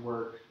do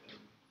work, and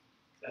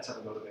that's how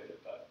they motivate it,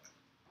 but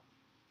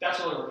that's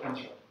really where it comes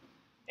from.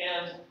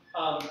 And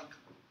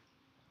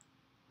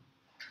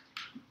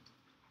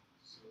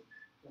so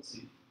let's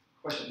see.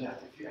 Question, yeah.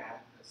 If you add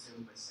a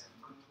 7 by 7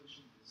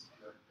 convolution, is it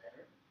better?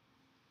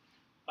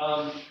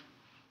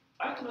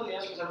 I don't know the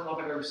answer because I don't know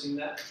if I've ever seen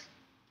that.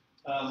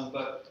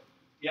 But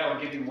yeah, it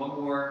would give you one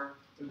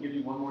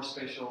more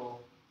spatial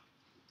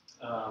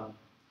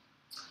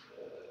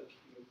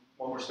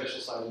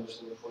size in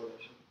just linear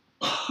correlation.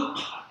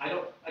 I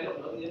don't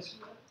know the answer to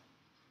that.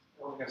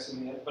 I don't think I've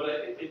seen it, but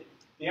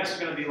the answer is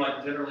going to be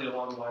like generally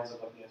along the lines of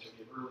like the answer I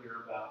gave earlier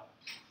about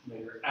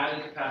you're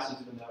adding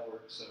capacity to the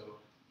network, so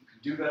you can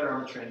do better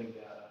on the training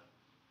data.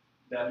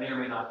 That may or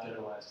may not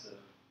generalize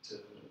to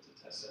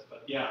test it,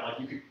 but yeah, like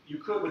you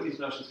could with these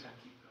notions kind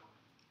of keep going.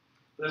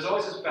 But there's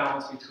always this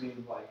balance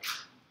between like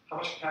how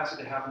much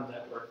capacity to have in the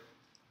network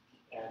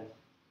and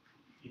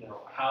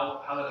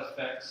how that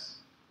affects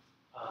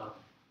how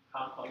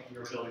like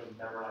your ability to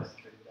memorize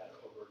the training data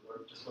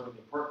over just learning the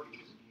important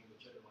features and being able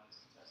to generalize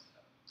the test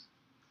data.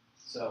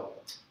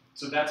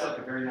 So that's like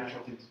a very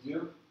natural thing to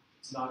do.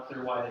 It's not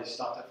clear why they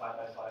stopped at 5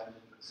 by 5 and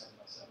then put 7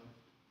 by 7,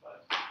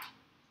 but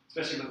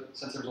especially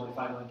since there was only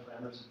 5 million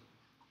parameters, and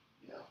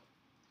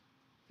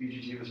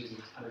VGG was using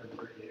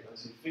 138,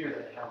 so you figure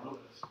that they have a little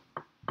bit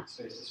of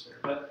space to spare.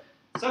 But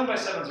 7 by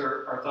 7s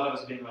are thought of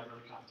as being like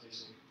really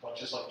computationally complex,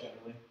 just like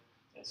generally,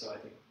 and so I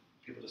think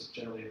people just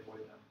generally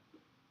avoid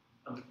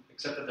them,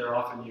 except that they're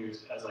often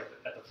used as like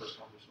at the first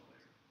convolutional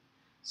layer.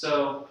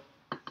 So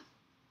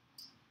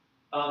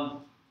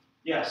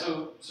yeah,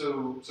 so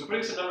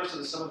putting some numbers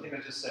to some of the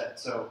things I just said.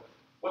 So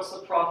what's the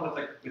problem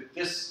with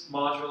this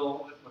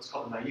module, what's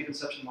called the naive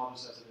inception module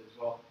as it is?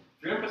 Well,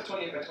 if you're going to put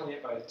 28 by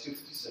 28 by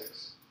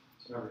 256,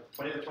 so remember,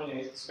 28 by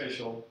 28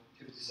 spatial,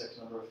 256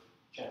 number of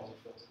channels or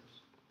filters.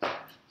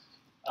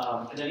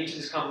 And then each of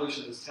these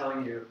convolutions is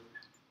telling you,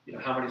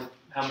 how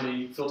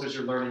many filters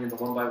you're learning in the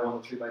 1 by 1,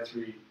 the 3 by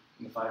 3,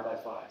 and the 5 by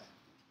 5.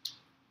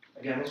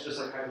 Again, it's just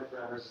like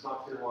hyperparameters. It's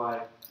not clear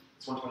why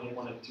it's 128,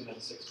 192,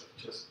 96, but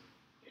just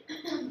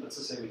let's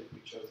just say we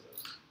chose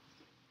those.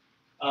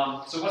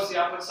 So what's the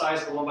output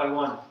size of the 1 by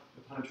 1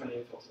 with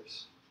 128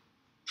 filters?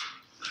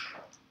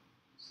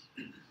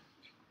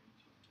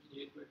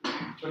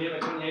 28 by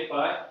 28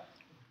 by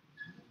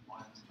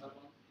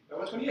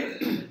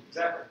 128.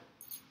 Exactly.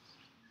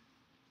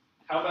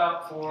 How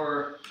about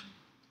for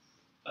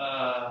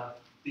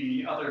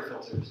the other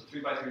filters, the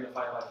 3 by 3 and the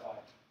 5 by 5.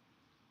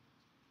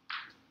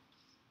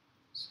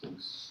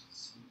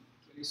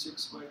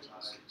 26 by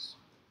 26.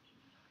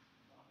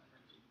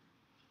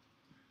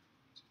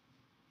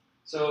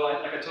 So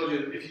like I told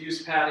you, if you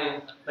use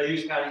padding, they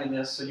use padding in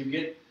this, so you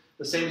get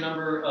the same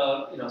number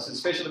of, so the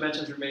spatial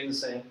dimensions remain the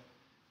same,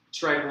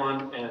 strike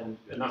 1 and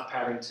enough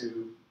padding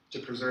to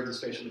preserve the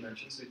spatial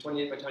dimensions. So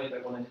 28 by 28 by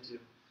 192,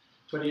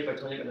 28 by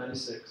 28 by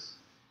 96,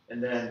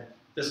 and then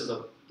this is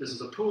a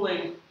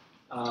pooling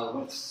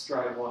with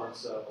stride 1,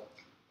 so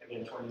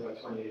again 28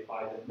 by 28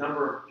 by the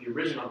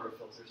original number of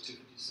filters,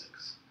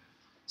 256.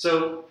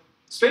 So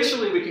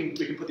spatially we can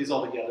put these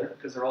all together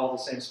because they're all the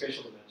same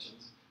spatial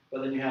dimensions,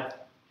 but then you have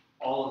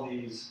all of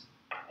these,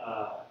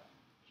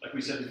 like we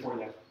said before,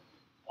 you have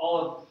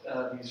all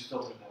of these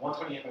filters now,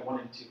 128 by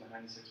 182 by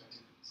 96 by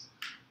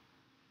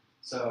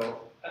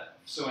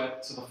 256. So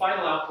the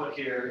final output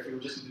here, if we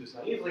were just to do this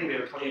naively, we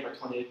have 28 by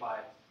 28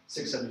 by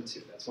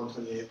 672. That's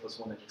 128 plus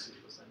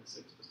 192 plus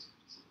 96 plus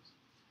 256.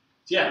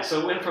 Yeah, so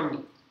it went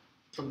from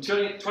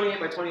 28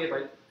 by 28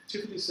 by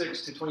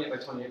 256 to 28 by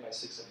 28 by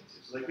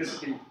 672. So like this is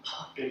getting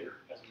bigger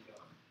as we go.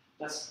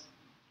 That's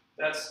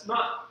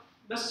not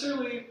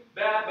necessarily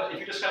bad, but if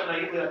you're just kind of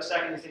naively like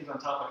stacking these things on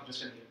top, like you're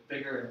just going to get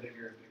bigger and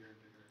bigger and bigger and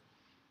bigger,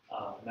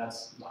 and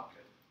that's not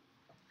good.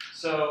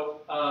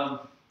 So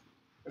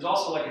there's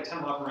also like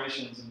attempt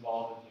operations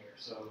involved in here.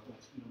 So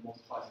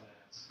multiplies and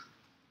adds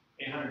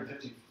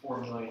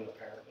 854 million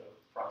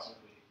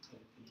approximately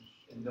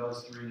in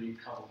those 3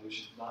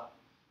 convolutions. Not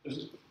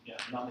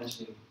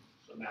mentioning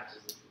the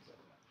maxes and things like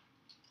that.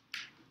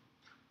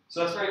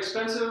 So that's very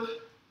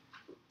expensive,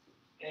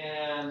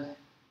 and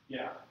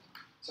yeah.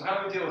 So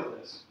how do we deal with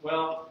this?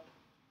 Well,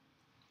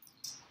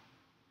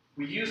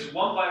 we use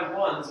 1 by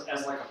 1s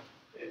as like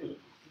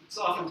it's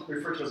often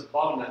referred to as a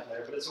bottleneck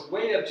layer, but it's a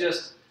way of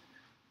just,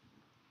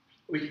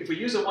 if we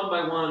use a 1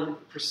 by 1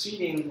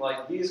 proceeding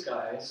like these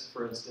guys,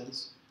 for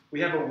instance, we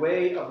have a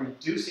way of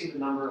reducing the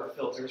number of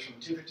filters from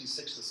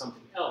 256 to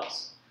something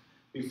else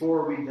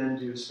before we then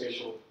do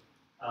spatial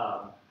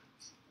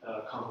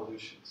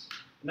convolutions.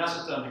 And that's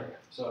what's done here.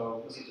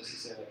 So this is just to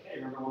say like, hey,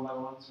 remember 1 by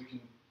 1s?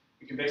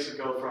 We can basically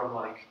go from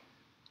like,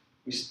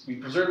 we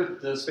preserve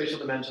the spatial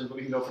dimensions, but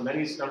we can go from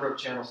any number of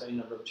channels to any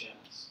number of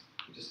channels.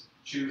 We just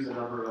choose the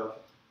number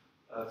of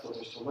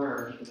filters to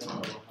learn and then our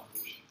own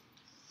convolution.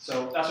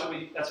 So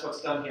that's what's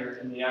done here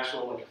in the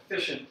actual like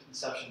efficient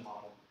inception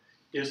model,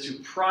 is to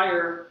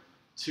prior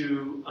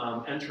to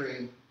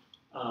entering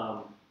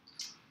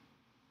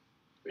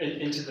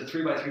into the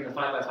 3 by 3 and the 5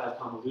 by 5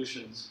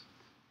 convolutions,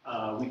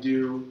 we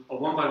do a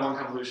 1 by 1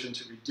 convolution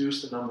to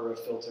reduce the number of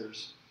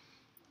filters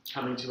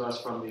coming to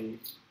us from the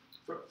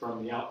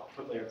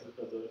output layer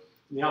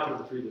the output of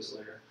the previous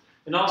layer,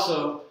 and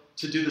also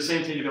to do the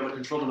same thing to be able to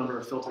control the number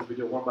of filters. We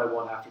do a 1 by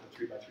 1 after the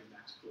 3 by 3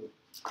 max pool.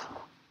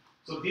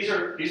 So these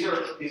are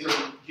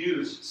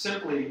used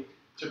simply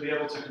to be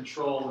able to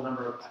control the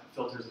number of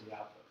filters in the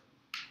output.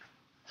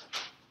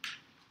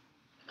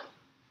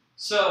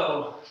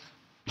 So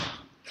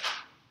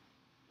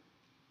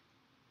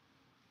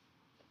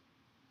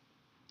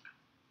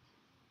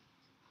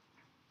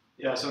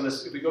yeah, so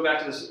if we go back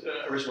to this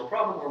original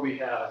problem where we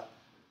have,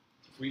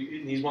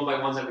 in these 1 by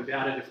 1s that we've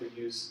added, if we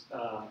use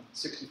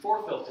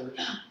 64 filters,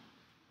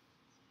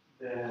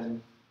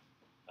 then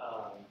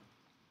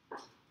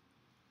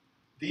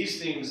these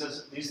things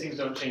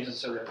don't change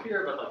necessarily up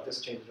here, but like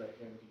this changes right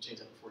here, and we can change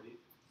that to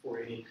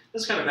 480.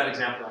 This is kind of a bad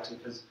example actually,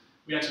 because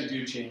we actually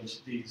do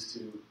change these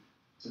to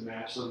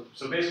match. So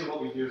basically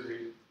what we do is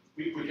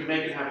we can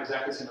make it have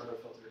exactly the same number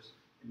of filters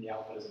in the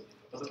output as in the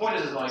input. But the point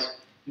is like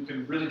you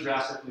can really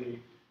drastically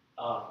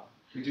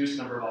reduce the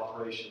number of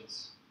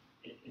operations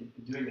in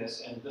doing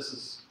this, and this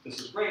is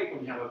great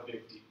when you have a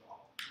big deep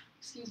model.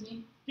 Excuse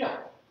me? Yeah.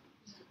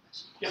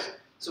 Yeah.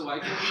 So why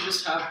can't we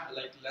just have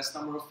like less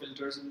number of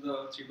filters in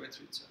the 3 by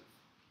 3 itself?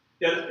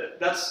 Yeah,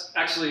 that's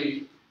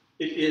actually,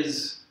 it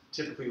is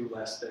typically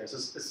less there. So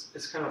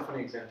it's kind of a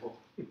funny example.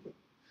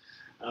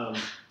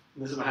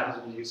 This is what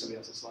happens when you use somebody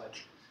else's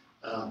slides.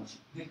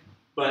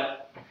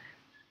 But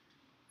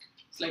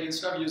it's like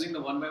instead of using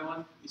the 1 by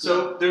 1.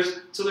 So there's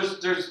two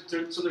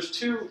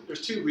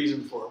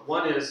reasons for it.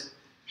 One is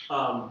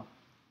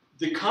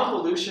the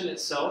convolution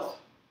itself.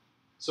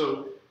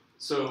 So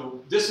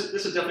this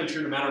is definitely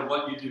true no matter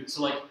what you do.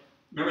 So like,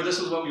 remember this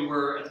was what we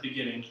were at the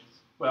beginning.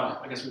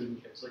 Well, I guess we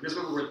didn't care. So like this is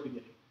what we were at the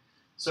beginning.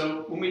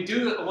 So when we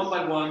do a 1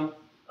 by 1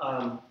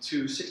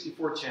 to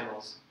 64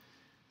 channels,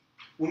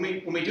 when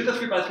we do the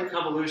 3 by 3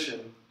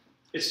 convolution,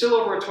 it's still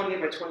over a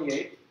 28 by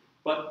 28,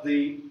 but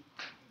the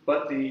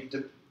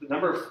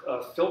number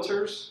of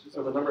filters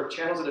or the number of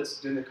channels that it's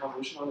doing the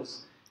convolution on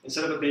is,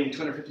 instead of it being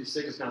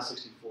 256, it's now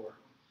 64.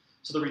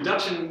 So the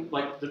reduction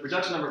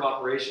number of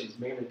operations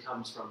mainly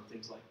comes from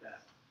things like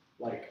that.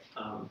 Like,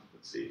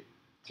 let's see,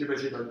 3 by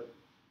 3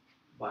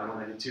 by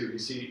 192. You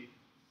see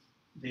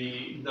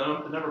the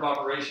number of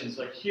operations,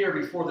 like here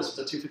before this was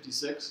a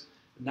 256,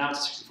 and now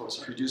it's 64, so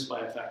it's reduced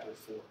by a factor of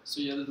 4.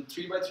 So yeah, the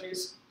 3 by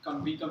 3s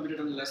can be computed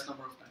on less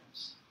number of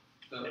times.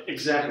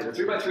 Exactly. The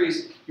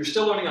 3x3s, you're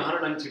still learning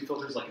 192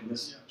 filters like in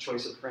this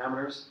choice of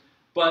parameters,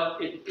 but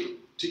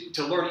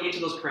to learn each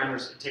of those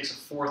parameters, it takes a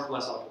fourth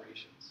less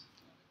operations.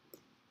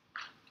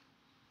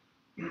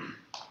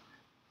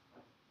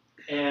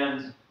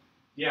 And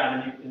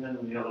yeah, and then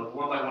the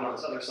one by one on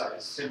this other side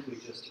is simply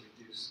just to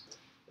reduce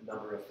the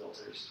number of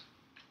filters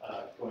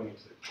going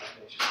into the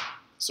combination.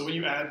 So when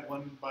you add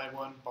one by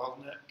one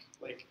bottleneck,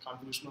 like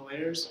convolutional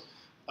layers,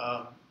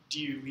 do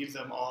you leave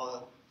them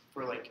all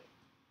for like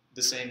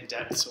the same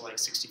depth, so like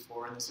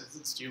 64 in this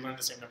instance? Do you learn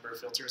the same number of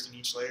filters in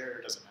each layer,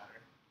 or does it matter?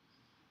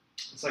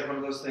 It's like one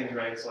of those things,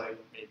 right? It's like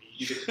Maybe.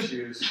 you get to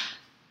choose.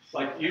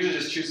 Like usually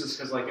just choose this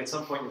because like at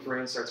some point your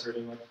brain starts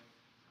hurting. Like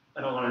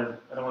I don't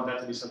want that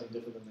to be something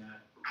different than that.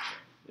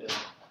 Yeah.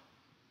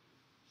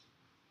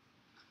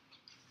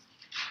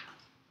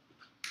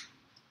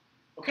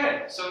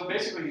 Okay, so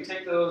basically you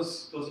take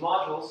those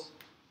modules,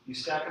 you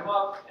stack them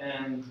up,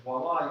 and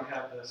voila, you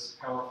have this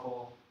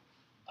powerful,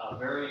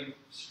 very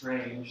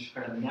strange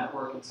kind of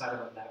network inside of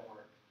a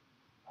network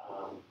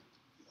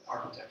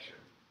architecture.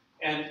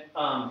 And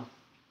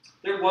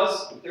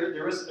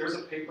there's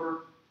a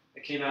paper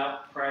that came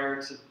out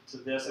prior to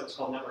this that was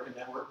called Network and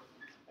Network.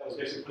 That was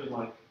basically putting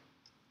like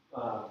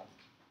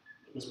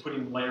it was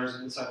putting layers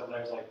inside of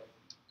layers, like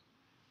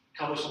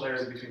convolutional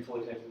layers in between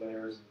fully connected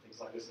layers and things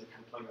like this, and they're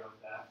kind of playing around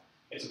with that.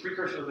 It's a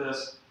precursor to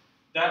this.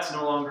 That's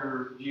no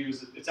longer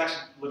used. It's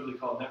actually literally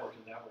called Network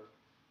and Network,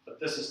 but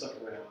this is stuck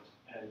around,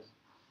 and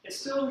it's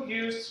still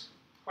used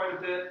quite a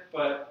bit,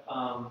 but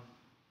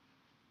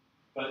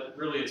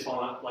really it's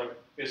fallen out. Like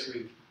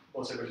basically,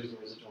 most everybody's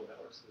using residual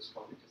networks at this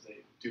point because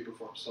they do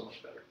perform so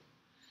much better.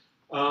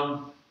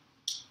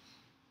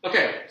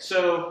 Okay,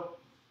 so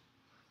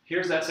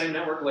here's that same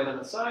network laid on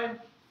the side.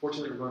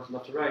 Fortunately, we're going from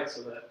left to right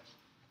so that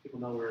people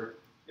know we're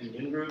in the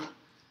in-group.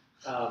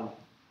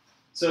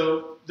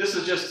 So this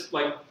is just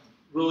like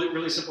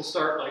really simple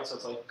start. Like so,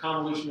 it's like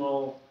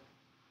convolutional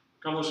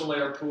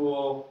layer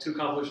pool, 2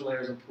 convolutional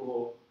layers in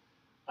pool,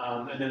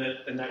 and then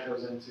that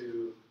goes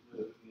into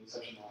the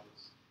inception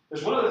models.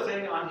 There's one other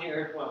thing on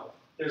here. Well,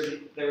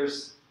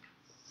 there's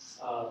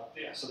so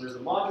there's the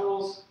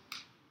modules.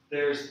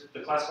 There's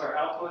the classifier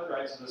output,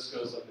 right? So this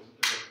goes like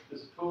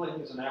there's a pooling,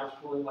 there's an average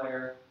pooling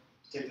layer.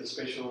 Take the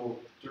spatial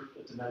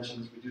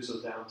dimensions, reduce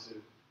those down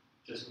to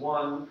just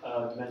one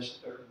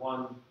dimension, or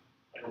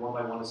like a 1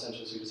 by 1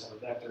 essentially, so you just have a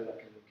vector that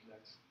can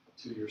connect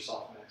to your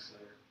softmax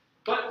layer.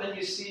 But then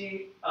you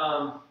see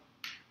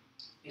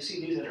these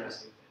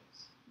interesting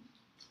things.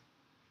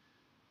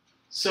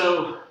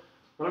 So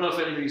I don't know if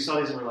any of you saw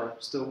these and were like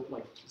still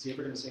like, is he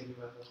ever going to say anything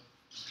about this?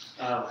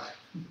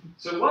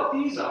 So what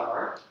these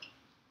are,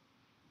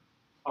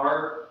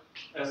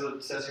 as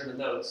it says here in the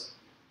notes,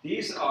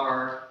 these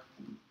are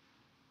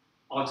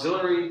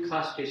auxiliary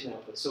classification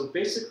outputs. So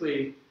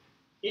basically,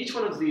 each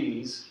one of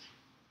these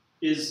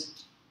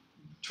is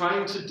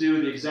trying to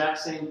do the exact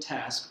same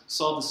task,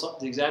 solve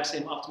the exact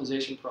same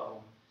optimization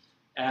problem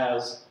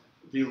as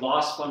the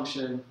loss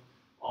function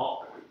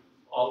all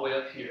the way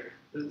up here.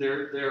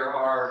 There's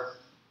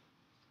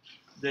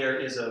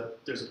a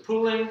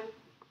pooling,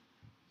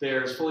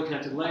 there's fully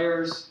connected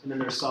layers, and then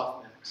there's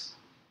softmax.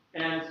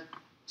 And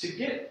to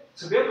be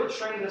able to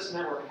train this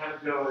network and have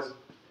it go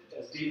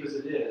as deep as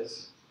it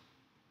is,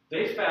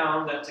 they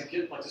found that to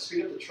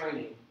speed up the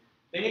training,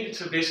 they needed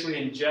to basically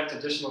inject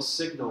additional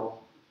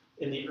signal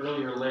in the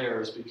earlier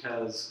layers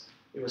because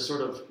it was sort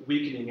of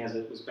weakening as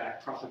it was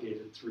back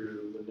propagated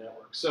through the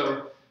network.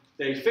 So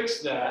they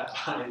fixed that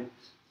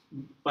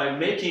by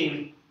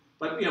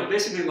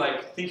basically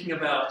like thinking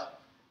about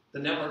the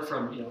network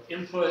from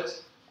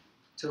input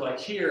to like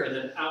here and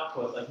then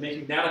output, like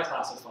making that a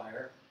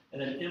classifier,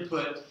 and then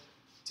input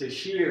to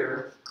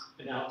here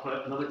and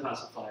output another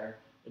classifier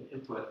and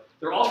input.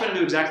 They're all trying to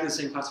do exactly the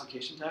same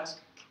classification task.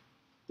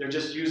 They're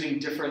just using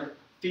different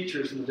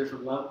features from the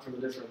different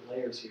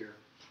layers here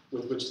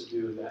with which to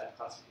do that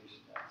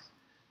classification task.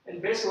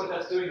 And basically what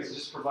that's doing is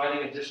just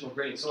providing additional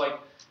gradient. So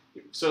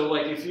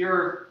like if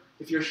you're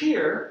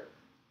here,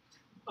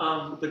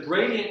 the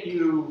gradient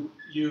you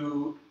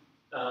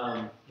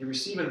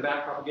receive in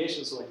back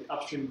propagation, so like the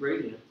upstream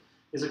gradient,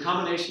 is a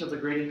combination of the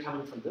gradient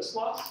coming from this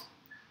loss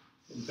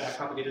and back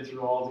propagated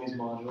through all of these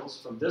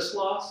modules, from this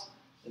loss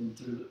and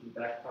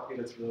back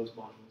propagated through those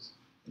modules,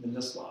 and then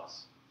this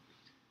loss.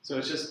 So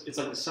it's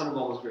like the sum of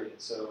all those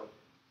gradients. So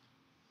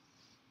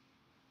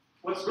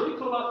what's really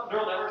cool about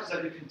neural networks is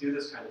that you can do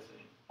this kind of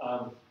thing.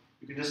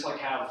 You can just like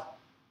have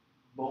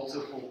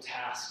multiple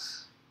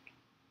tasks,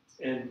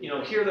 and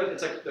here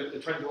it's like they're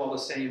trying to do all the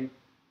same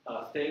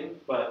thing.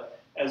 But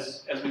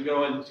as we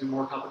go into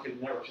more complicated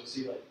networks, you'll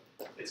see like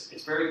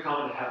it's very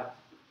common to have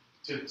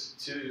to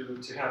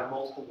have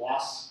multiple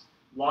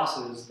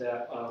losses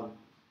that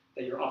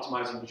you're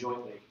optimizing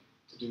jointly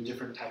to do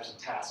different types of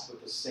tasks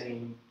with the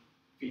same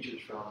features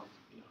from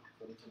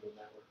the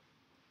network.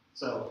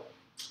 So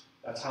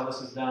that's how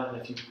this is done.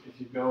 And if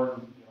you go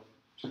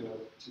to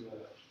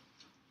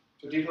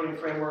a deep learning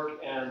framework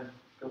and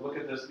go look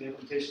at this, the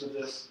implementation of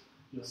this,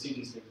 you'll see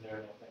these things there,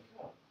 and you'll think,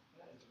 oh,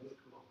 that is really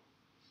cool.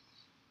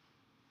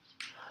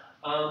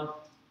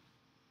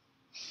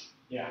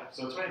 Yeah,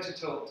 so 22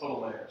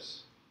 total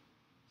layers.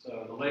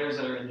 So the layers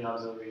that are in the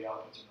auxiliary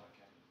outputs are not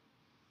counted.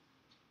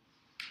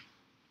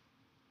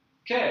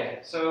 Okay,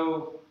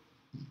 so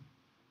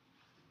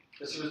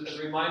just as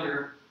a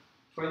reminder,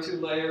 22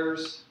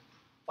 layers,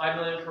 5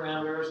 million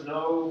parameters,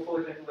 no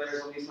fully connected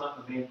layers, at least not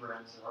in the main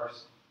branch.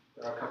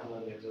 There are a couple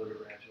in the auxiliary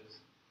branches.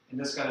 And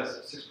this got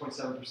us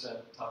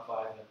 6.7% top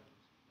 5 and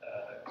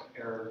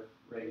error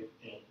rate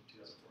in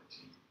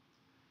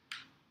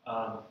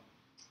 2014.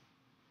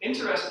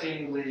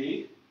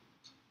 Interestingly,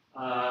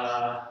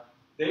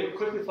 they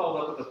quickly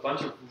followed up with a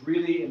bunch of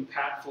really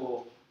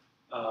impactful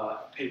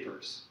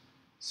papers.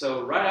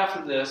 So right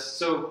after this,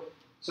 so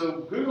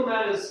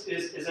GoogleNet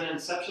is an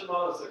inception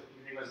model. It's like,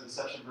 you think it was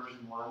Inception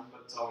version 1,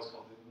 but it's always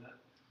called GoogleNet.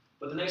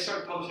 But then they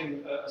started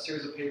publishing a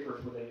series of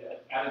papers where they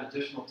added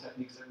additional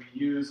techniques that we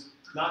use,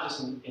 not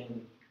just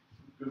in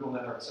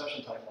GoogleNet or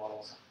Inception type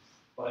models,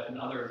 but in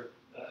other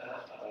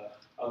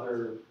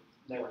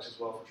networks as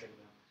well for training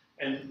them.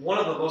 And one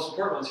of the most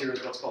important ones here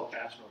is what's called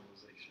batch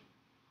normalization.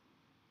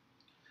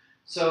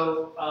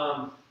 So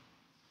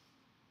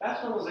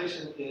batch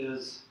normalization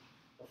is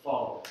the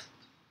following.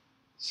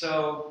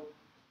 So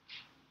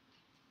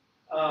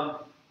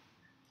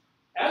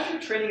as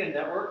you're training a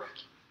network,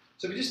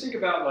 so if you just think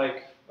about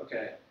like,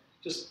 okay,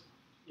 just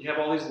you have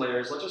all these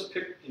layers. Let's just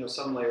pick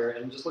some layer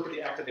and just look at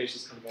the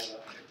activations coming out of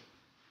that layer.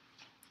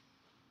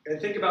 And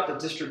think about the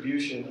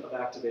distribution of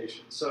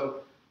activation.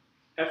 So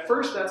at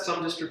first that's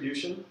some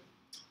distribution,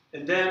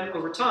 and then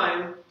over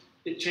time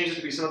it changes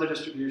to be some other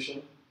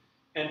distribution.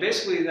 And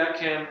basically that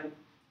can,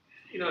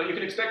 you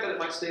can expect that it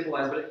might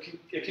stabilize, but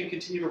it can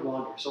continue to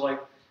wander. So like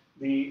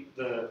the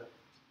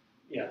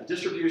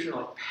distribution,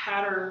 like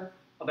pattern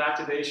of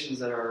activations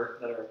that are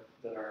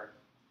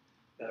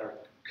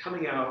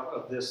coming out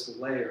of this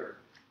layer,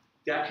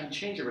 that can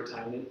change over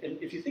time. And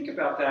if you think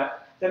about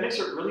that, that makes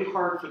it really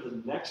hard for the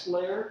next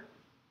layer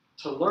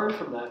to learn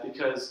from that,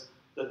 because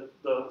the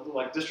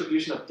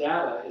distribution of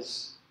data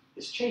is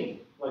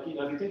changing. Like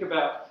if you think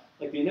about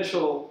like the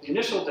initial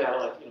data,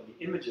 like the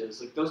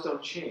images, like those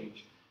don't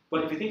change.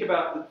 But if you think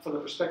about from the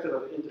perspective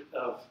of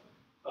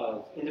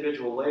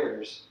individual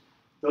layers,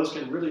 those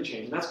can really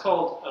change. And that's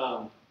called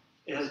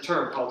it has a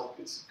term called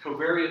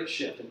covariant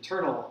shift,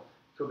 internal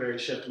covariant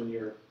shift, when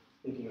you're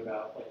thinking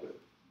about like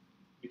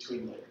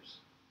between layers.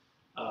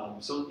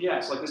 So yeah,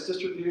 it's like this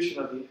distribution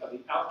of the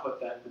output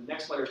that the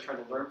next layer is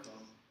trying to learn from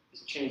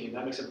is changing.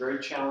 That makes it very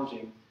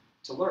challenging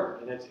to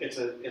learn, and it's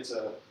a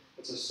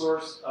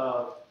source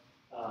of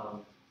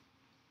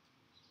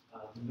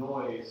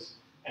noise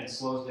and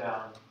slows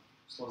down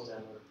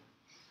learning.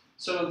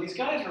 So these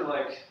guys were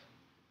like,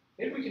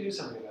 maybe we can do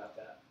something about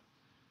that.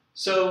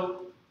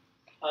 So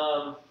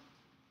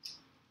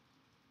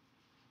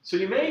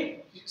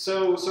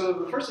so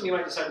the first thing you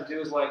might decide to do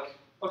is like,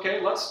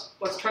 okay, let's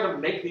try to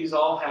make these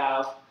all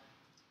have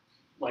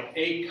like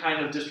a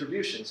kind of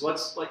distribution. So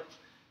let's like,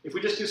 if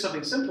we just do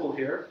something simple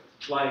here,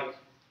 like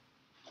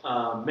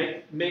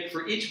make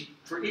for each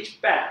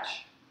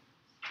batch,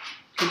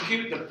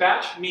 compute the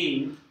batch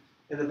mean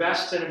and the batch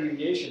standard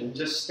deviation, and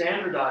just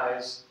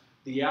standardize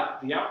the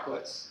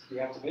outputs, the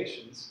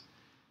activations,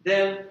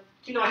 then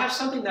I have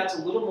something that's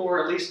a little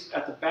more, at least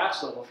at the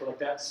batch level, for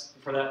that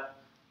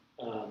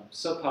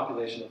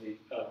subpopulation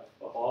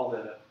of all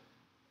the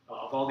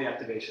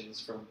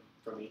activations from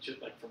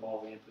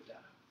all the input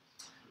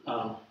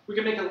data. We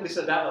can make it, at least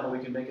at that level, we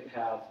can make it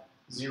have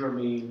zero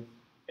mean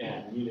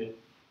and unit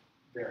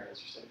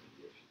variance or standard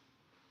deviation.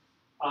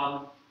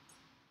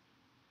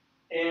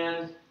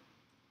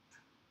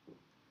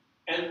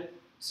 And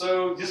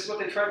so this is what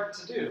they tried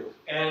to do.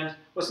 And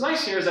what's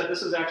nice here is that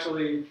this is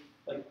actually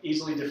like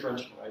easily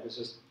differentiable, right? It's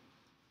just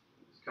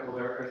a couple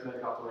of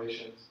arithmetic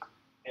operations.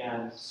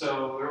 And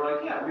so they're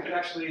like, yeah, we could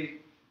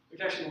actually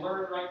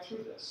learn right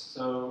through this.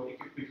 So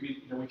we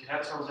could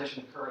have this normalization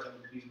occur and it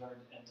would be learned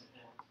end to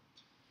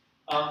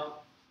end.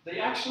 They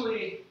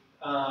actually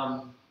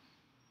went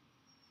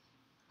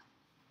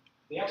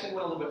a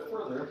little bit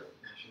further.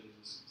 I'll show you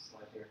this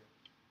slide here.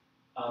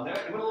 They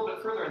went a little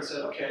bit further and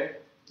said, okay,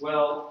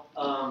 well,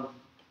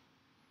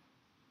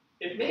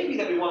 it may be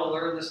that we want to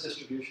learn this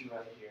distribution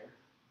right here.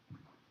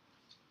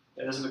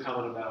 And this is a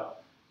comment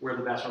about where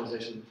the batch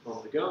normalization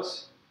normally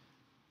goes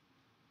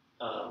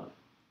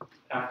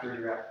after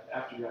your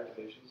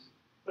activations.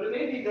 But it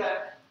may be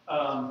that,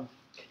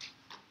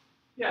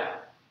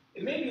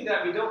 it may be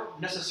that we don't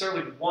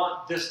necessarily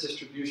want this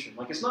distribution.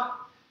 Like it's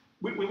not,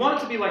 we want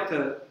it to be like we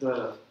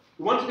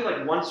want it to be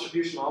like one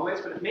distribution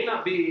always, but it may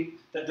not be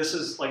that this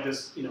is like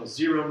this,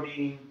 zero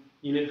mean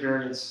unit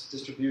variance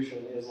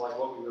distribution is like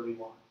what we really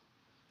want.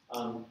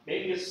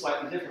 Maybe it's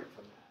slightly different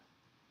from that.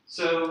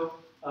 So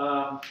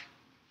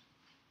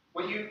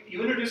what you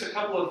introduce a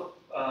couple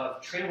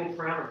of trainable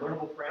parameters,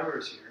 learnable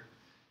parameters here,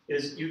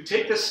 is you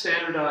take this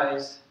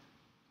standardized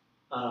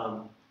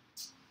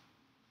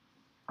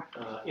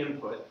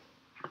input,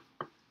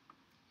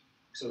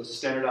 so it's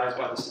standardized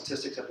by the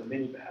statistics of the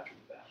mini batch or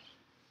the batch,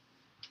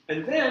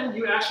 and then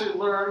you actually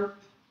learn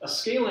a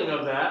scaling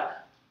of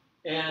that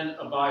and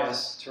a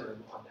bias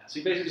term on that. So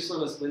you basically just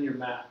learn this linear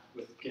map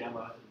with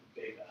gamma and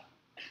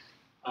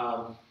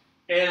beta.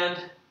 And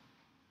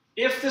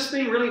if this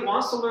thing really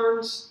wants to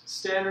learn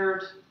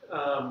standard,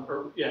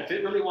 if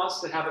it really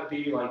wants to have it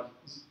be like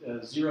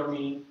zero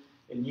mean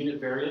and unit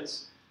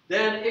variance,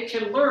 then it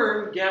can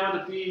learn gamma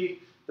to be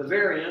the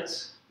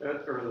variance,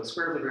 or the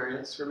square of the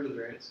variance, square root of the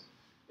variance,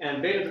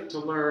 and beta to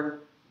learn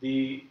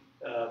the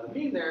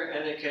mean there,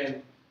 and it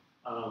can,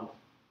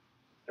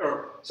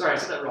 sorry, I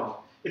said that wrong.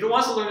 If it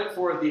wants to learn it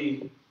for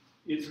to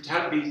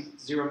have it be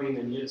zero mean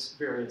and unit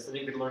variance, then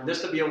it could learn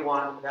this to be a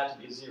 1 and that to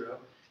be a 0.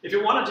 If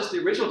it wanted just the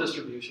original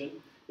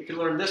distribution, it could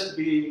learn this to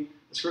be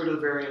the square root of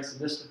the variance and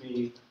this to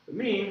be the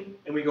mean,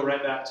 and we go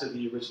right back to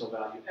the original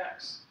value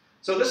x.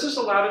 So this just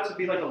allowed it to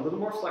be like a little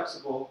more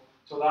flexible,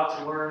 to allow it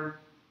to learn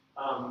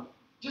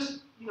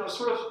just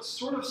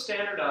sort of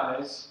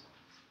standardize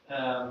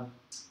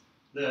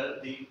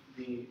the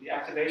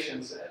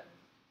activations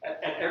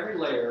at every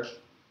layer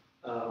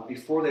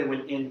before they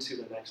went into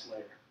the next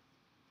layer.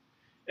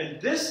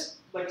 And this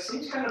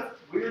seems kind of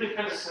weird and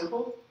kind of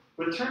simple,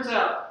 but it turns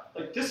out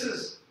this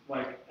is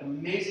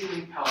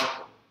amazingly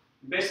powerful.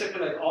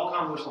 Basically, all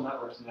convolutional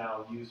networks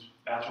now use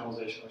batch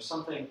normalization or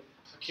something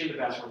akin to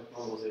batch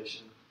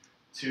normalization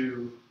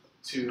to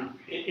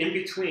in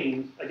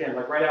between, again,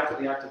 right after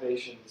the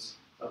activations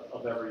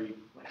of every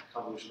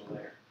convolutional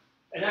layer,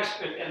 and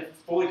actually and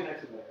fully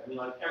connected layer. I mean,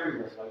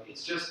 everywhere.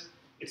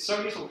 It's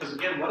so useful because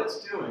again, what it's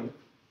doing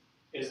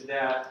is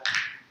that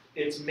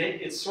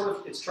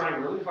it's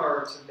trying really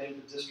hard to make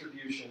the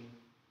distribution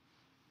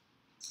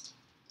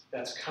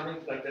that's coming,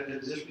 the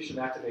distribution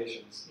of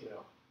activations,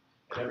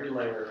 at every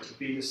layer to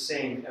be the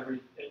same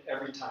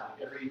every time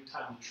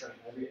you train,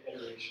 every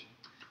iteration.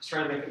 It's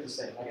trying to make it the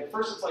same. At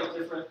first it's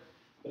different,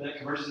 but then it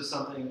converges to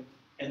something,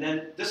 and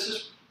then this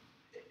is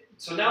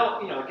so now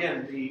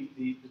again the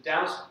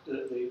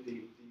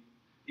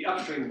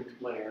upstream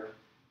layer,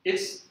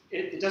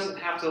 it doesn't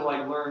have to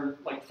learn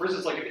for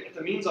instance if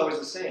the mean's always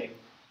the same,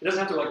 it doesn't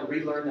have to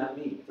relearn that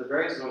mean. If the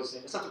variance is always the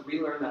same, it doesn't have to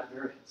relearn that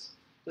variance.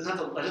 It doesn't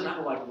have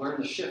to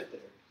learn the shift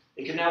there.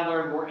 It can now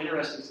learn more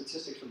interesting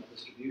statistics from the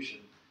distribution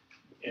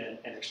and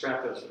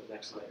extract those for the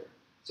next layer.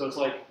 So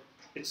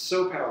it's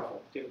so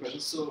powerful. Do you have a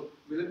question? So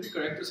will it be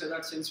correct to say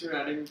that since you're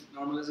adding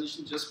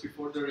normalization just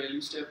before the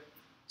ReLU step,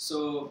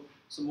 so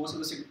most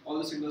of all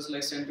the signals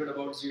centered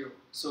about 0.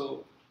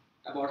 So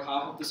about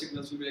half of the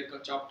signals will be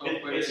chopped off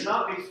by it's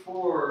not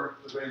before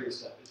the ReLU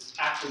step. It's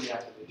after the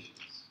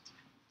activations.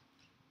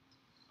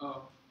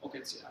 Oh, okay,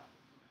 it's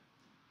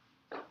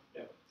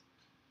Yeah.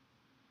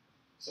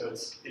 So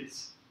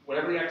it's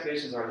whatever the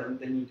activations are,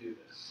 then you do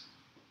this.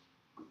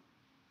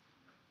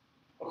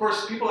 Of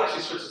course, people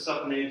actually switch this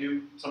up, and they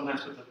do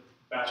sometimes put the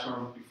batch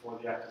norm before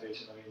the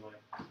activation. I mean,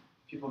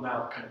 people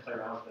now kind of play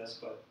around with this,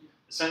 but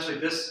essentially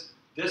this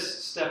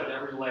step at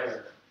every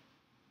layer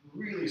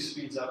really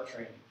speeds up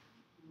training.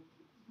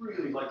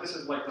 Really, this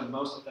is the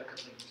most effective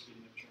thing for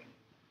speeding up training,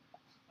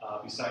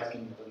 besides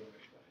getting the learning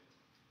rate right.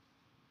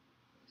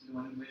 So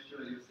one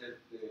question you said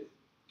the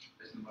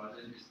special model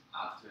is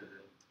after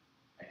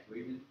the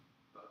activation,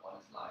 but on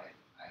the slide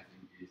I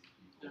think it's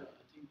before.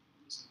 I think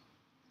it's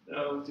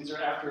No, these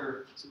are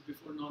after. so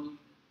before non.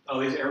 Oh,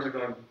 these arrows are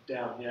going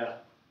down. Yeah.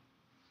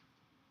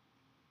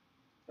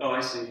 Oh,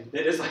 I see.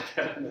 It is like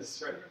that in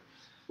this, right?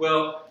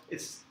 Well,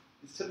 it's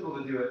typical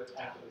to do it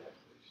after the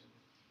activation.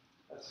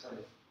 That's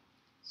funny.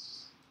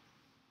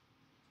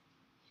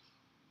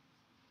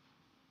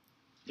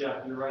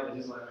 Yeah, you're right. It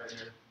is like right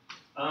here.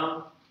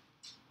 I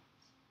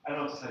don't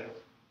know what to tell you.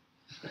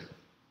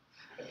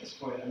 At this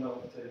point, I don't know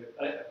what to tell you.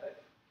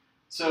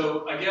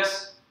 So I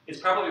guess it's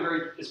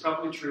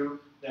probably true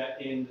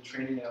that in the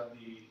training of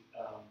the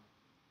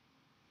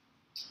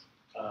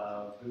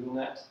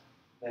GoogleNet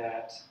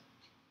that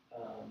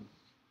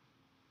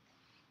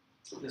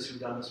this was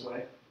done this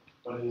way,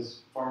 but it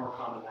is far more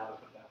common now to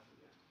put that for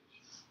the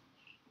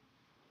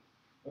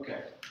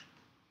application. Okay,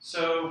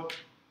 so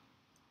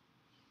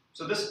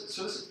this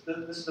is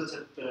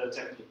the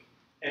technique,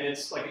 and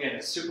it's again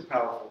it's super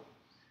powerful,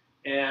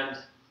 and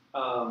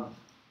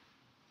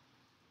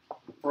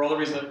for all the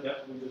reasons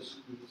that we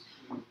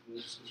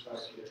just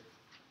described here.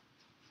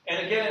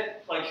 And again,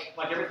 like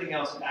everything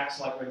else, it acts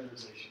like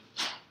regularization.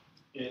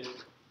 It,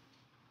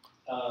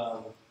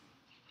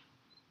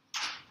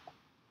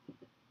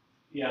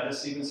 yeah,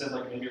 this even says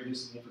maybe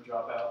reduces the input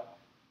dropout.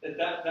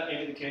 That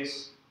may be the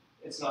case.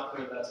 It's not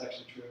clear if that's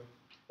actually true,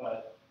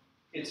 but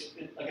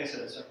like I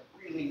said, it's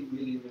really,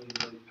 really, really,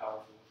 really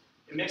powerful.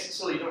 It makes it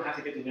so that you don't have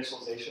to get the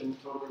initialization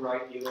totally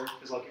right either,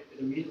 because it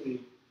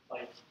immediately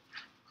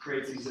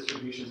creates these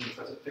distributions and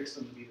tries to fix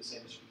them to be the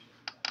same distribution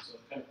every time. So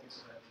it kind of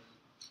fixes that.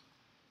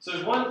 So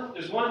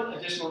there's one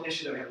additional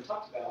issue that we haven't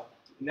talked about,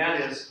 and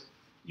that is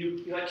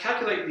you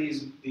calculate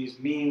these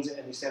means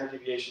and these standard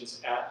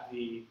deviations at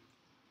the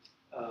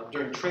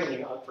during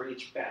training for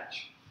each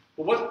batch.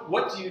 But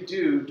what do you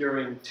do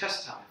during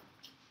test time?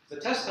 The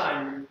test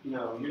time, you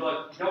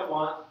don't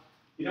want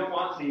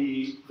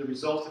the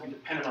result to be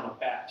dependent on a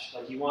batch.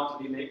 You want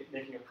to be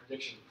making a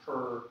prediction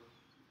per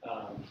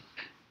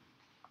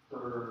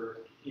per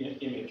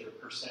image or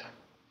per sample.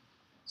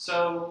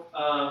 So,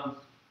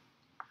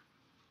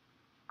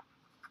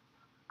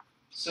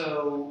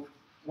 so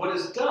what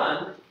is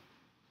done,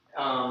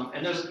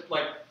 and there's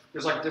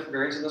different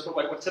variants in this, but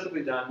what's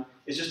typically done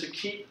is just to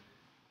keep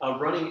a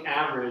running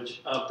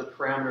average of the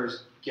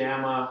parameters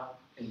gamma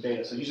and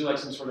beta. So usually like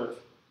some sort of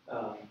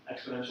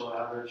exponential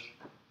average.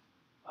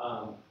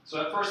 So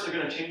at first they're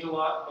going to change a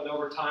lot, but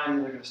over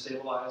time they're going to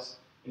stabilize.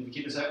 And if you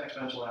keep this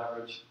exponential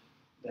average,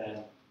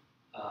 then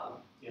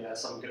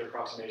that's some good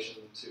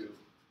approximation to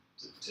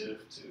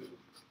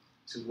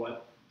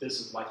what this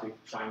is likely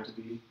trying to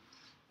be,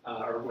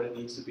 or what it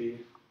needs to be.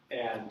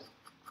 And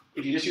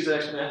if you just use the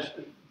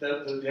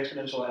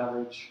exponential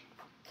average,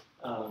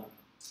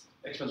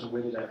 exponential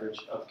weighted average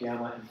of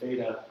gamma and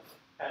beta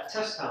at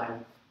test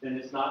time, then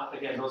it's not,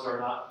 again, those are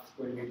not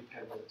going to be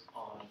dependent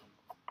on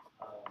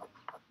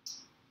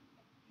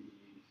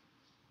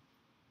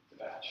the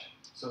batch.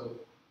 So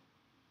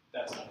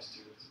that's nice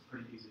too. It's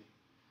pretty easy.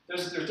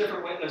 There's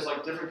different ways. There's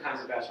like different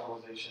kinds of batch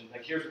normalization.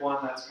 Like here's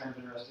one that's kind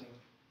of interesting.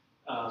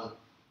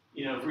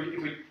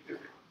 If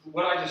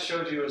what I just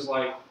showed you is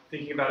like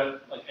thinking about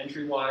it like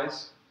entry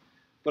wise.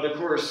 But of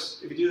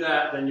course, if you do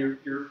that, then you're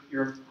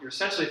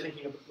essentially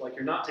thinking of, like,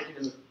 you're not taking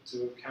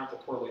into account the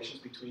correlations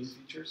between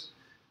features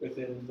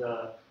within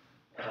the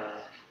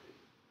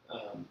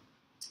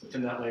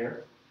within that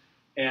layer,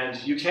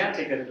 and you can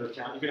take that into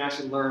account. You can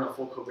actually learn a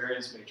full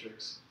covariance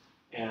matrix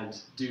and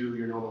do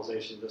your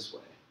normalization this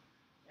way,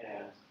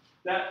 and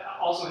that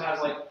also has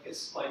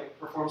it's like it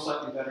performs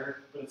slightly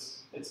better, but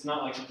it's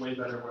not like way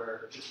better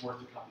where it's worth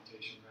the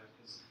computation, right?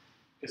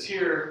 Because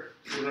here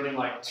you're learning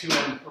like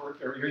 2n, or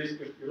you're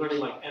learning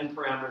like n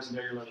parameters, and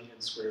there you're learning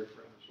n squared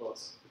parameters. Well,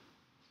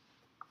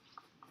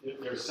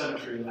 there's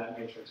symmetry in that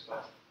matrix,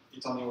 but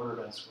it's on the order of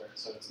n squared,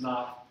 so it's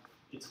not.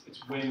 It's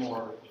way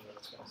more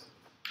expensive.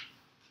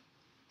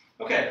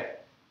 Okay,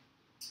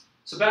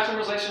 so batch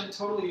normalization,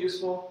 totally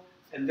useful,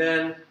 and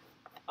then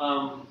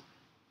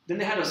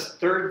they had a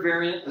third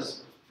variant,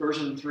 this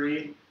version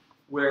 3,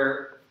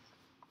 where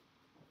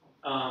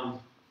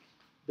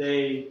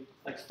they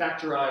like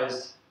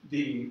factorized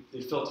the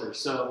filter.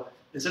 So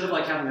instead of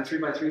like having a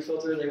 3x3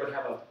 filter, they would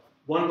have a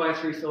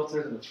 1x3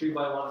 filter, then a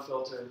 3x1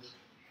 filter.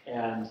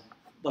 And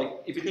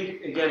like if you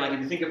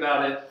think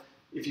about it,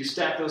 if you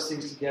stack those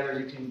things together,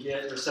 you can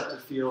get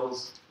receptive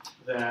fields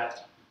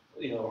that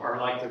are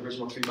like the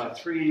original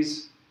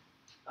 3x3s,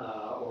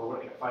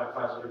 or 5x5s,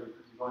 whatever you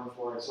could be going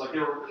for. It's like they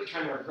were really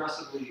trying to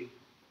aggressively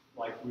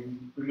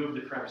remove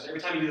the parameters. Every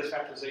time you do this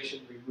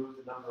factorization, you remove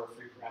the number of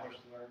free parameters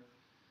to learn.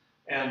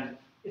 And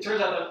it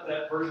turns out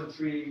that version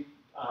 3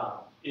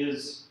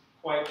 is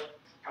quite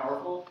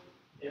powerful.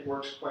 It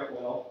works quite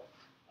well.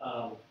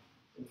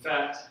 In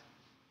fact,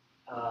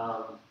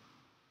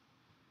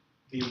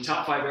 the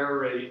top 5 error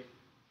rate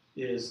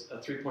is a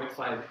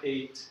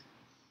 3.58,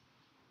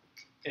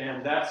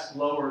 and that's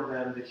lower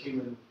than the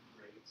human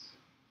rate,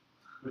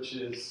 which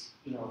is,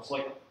 it's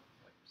like,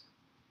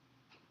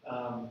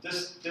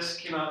 this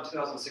came out in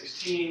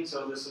 2016,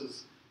 so this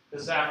is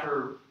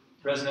after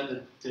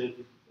ResNet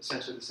did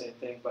essentially the same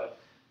thing, but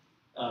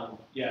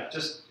yeah,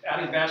 just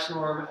adding batch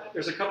norm.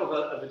 There's a couple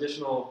of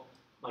additional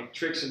like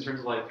tricks in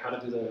terms of like how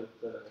to do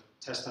the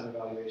test time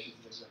evaluations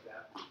and things like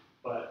that.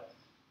 But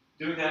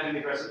doing that, doing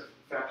aggressive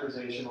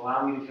factorization,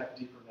 allowing you to have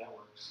deeper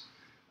networks.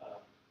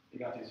 You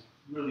got these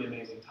really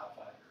amazing top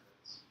 5 error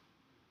rates.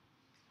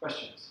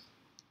 Questions?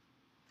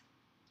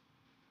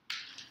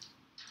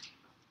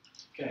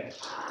 Okay.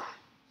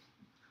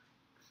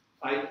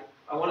 I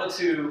wanted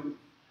to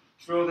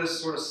throw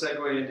this sort of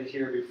segue into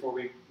here before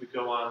we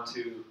go on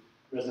to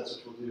ResNet,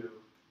 which we'll do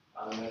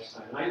next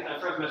time. And I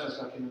forgot to mention this,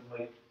 I came in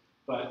late,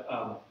 but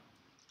I'm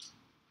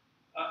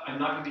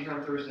not going to be here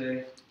on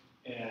Thursday,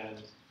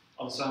 and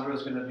Alessandro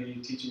is going to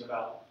be teaching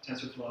about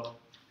TensorFlow,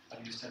 how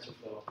to use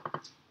TensorFlow.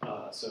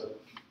 So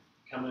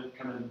come and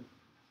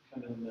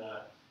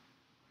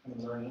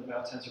learn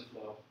about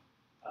TensorFlow.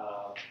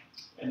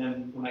 And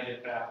then when I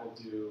get back, we'll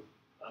do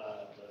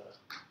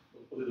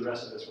the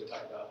rest of this. We'll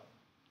talk about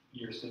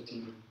years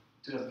 2015,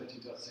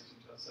 2016,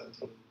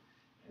 2017,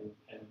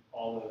 and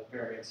all the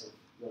variants of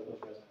those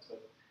ResNets.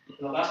 But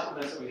in the last couple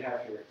minutes that we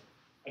have here,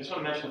 I just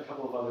want to mention a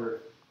couple of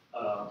other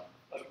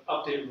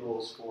update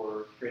rules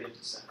for gradient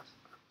descent.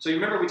 So you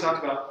remember we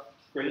talked about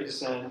gradient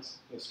descent,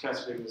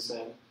 stochastic gradient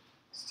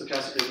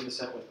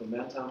descent with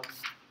momentum,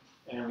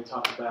 and we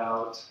talked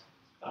about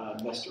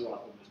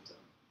Nesterov momentum.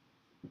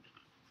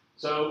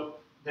 So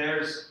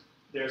there's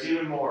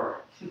even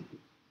more.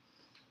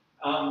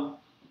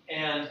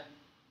 And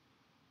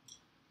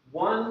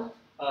one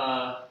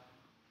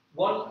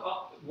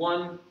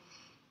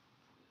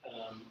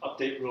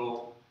update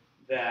rule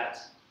that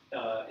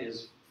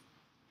it's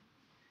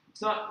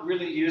not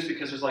really used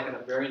because there's like a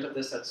variant of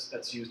this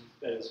that's used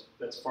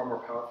that's far more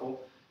powerful,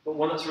 but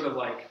one that sort of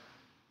like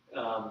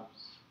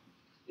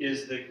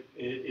is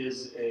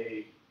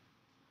a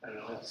I don't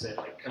know how to say it,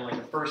 like kind of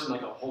like the first in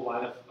like a whole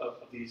line of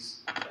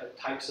these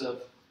types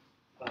of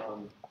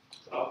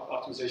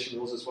optimization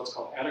rules is what's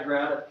called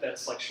ADAGRAD.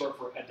 That's like short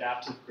for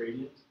adaptive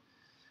gradient.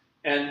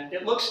 And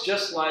it looks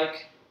just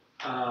like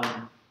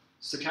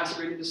stochastic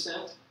gradient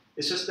descent.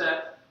 It's just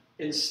that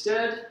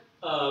instead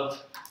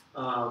of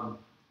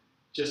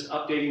just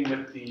updating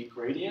with the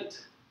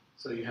gradient,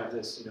 so you have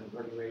this,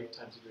 learning rate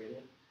times the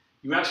gradient,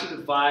 you actually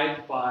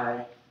divide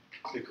by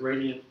the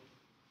gradient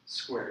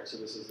squared. So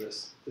this is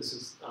this. This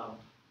is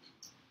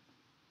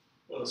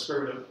well, the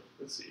square root of,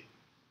 let's see.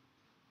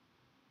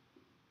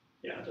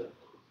 Yeah,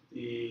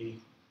 the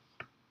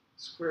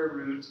square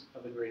root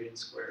of the gradient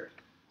squared.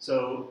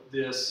 So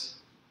this,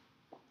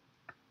 oh,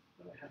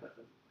 I have that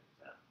like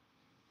that.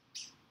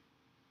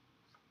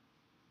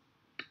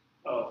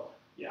 Oh,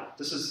 yeah,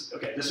 this is,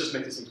 okay, let's just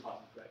make this into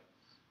positive, right?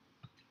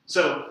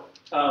 So,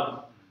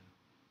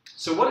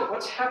 so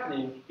what's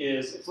happening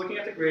is it's looking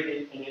at the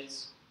gradient and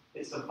it's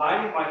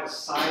dividing by the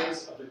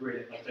size of the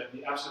gradient, like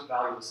the absolute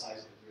value of the size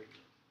of the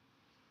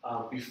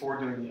gradient, before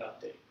doing the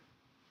update.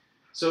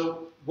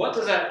 So what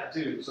does that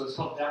do? So it's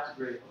called adaptive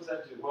gradient. What does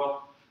that do?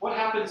 Well, what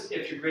happens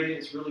if your gradient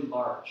is really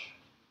large?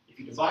 If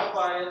you divide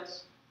by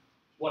it,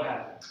 what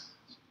happens?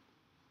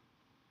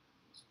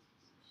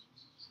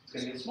 It's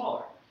going to get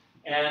smaller.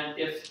 And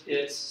if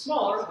it's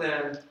smaller,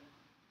 then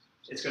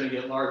it's going to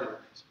get larger.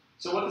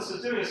 So what this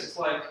is doing is it's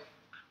like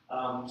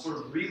sort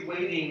of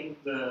reweighting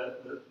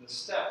the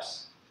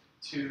steps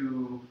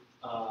to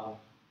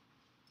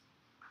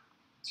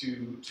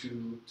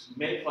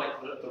make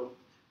like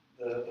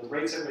the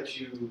rates at which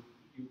you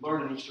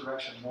learn in each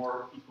direction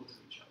more equal to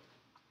each other.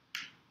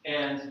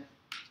 And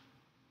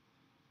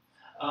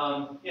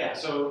yeah,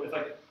 so if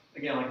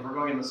again, like if we're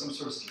going in some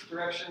sort of steep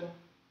direction,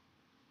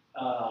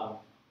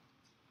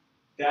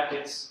 that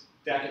gets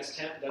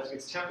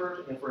tempered,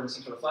 and if we're in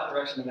some sort of flat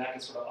direction, then that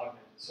gets sort of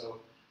augmented. So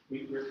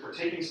we're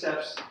taking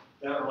steps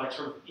that are like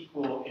sort of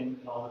equal in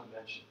all the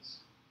dimensions.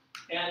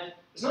 And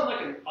it's not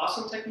like an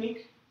awesome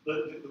technique.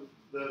 The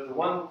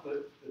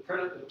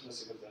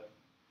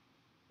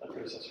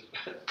predecessors,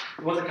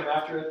 the ones that come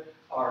after it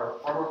are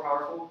far more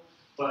powerful,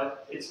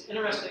 but it's an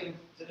interesting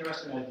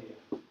idea.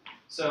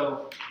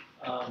 So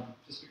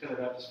just because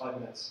I have just 5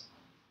 minutes,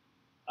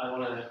 I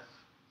want to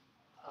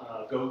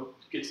go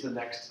get to the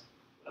next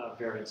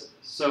variance of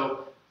this.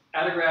 So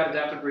Adagrad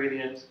adaptive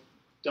gradient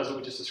does what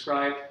we just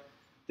described.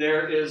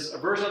 There is a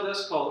version of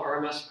this called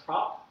RMS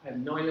prop. I have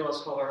no idea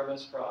what's called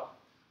RMS prop.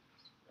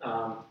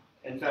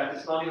 In fact,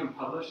 it's not even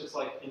published. It's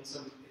like it's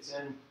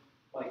in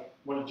like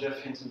one of Jeff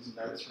Hinton's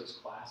notes for his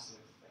class.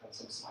 They have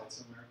some slide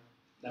somewhere.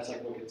 That's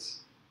like what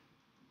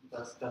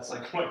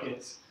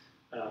gets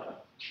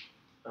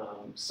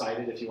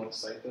cited if you want to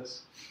cite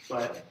this.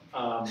 But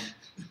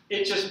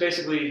it just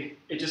basically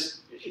it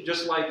has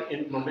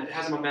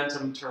a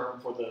momentum term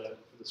for the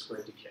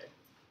squared decay.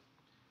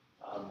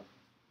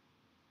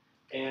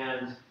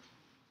 And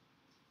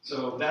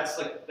so that's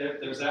like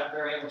there's that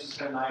variant, which is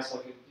kind of nice.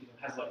 Like it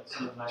has like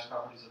some of the nice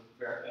properties of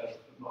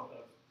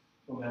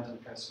momentum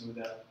to kind of smooth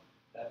that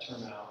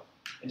term out.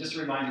 And just to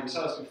remind you, we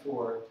saw this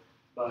before,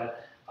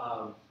 but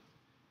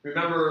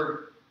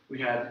remember we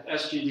had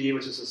SGD,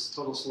 which is this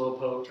total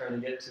slowpoke trying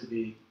to get to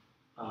the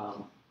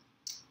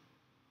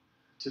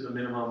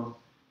minimum.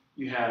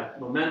 You had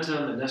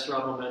momentum and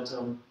Nesterov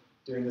momentum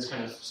doing this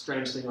kind of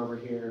strange thing over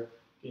here,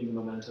 getting the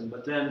momentum.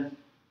 But then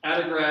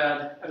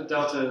Adagrad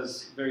delta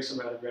is very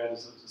similar to Adagrad.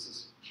 This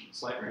is a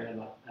slight variant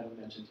I haven't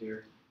mentioned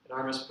here. And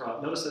RMS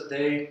prop. Notice that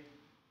they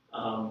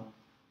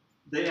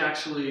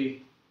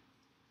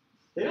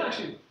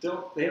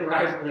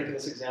arrive like in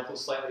this example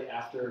slightly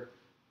after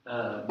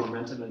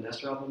momentum and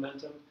Nesterov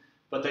momentum,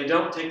 but they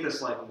don't take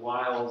this like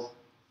wild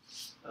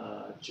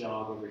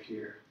jog over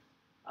here,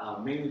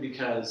 mainly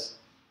because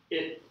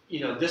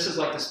this is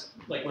like this,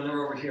 like when they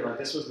were over here, like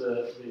this was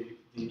the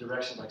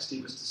direction like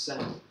steepest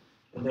descent,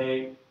 and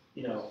they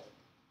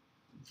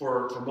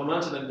for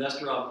momentum and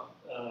Nesterov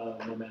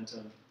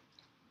momentum,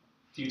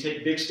 you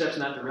take big steps in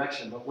that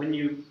direction, but when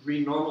you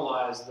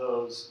renormalize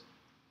those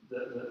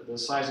the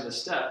size of the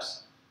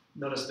steps,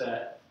 notice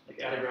that like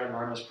Adagrad and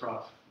RMS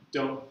prop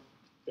don't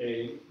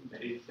they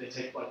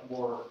take like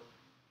more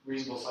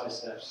reasonable sized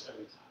steps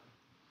every time.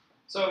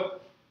 So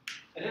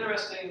an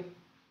interesting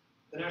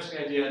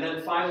idea. And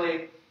then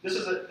finally, this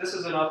is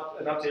an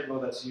update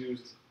mode that's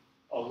used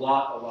a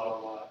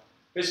lot.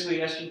 Basically,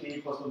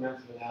 SGD plus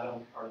momentum and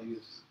atom are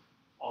used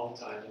all the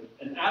time.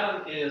 And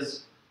atom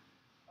is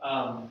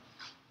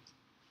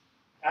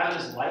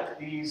like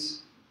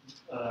these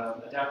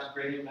adaptive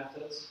gradient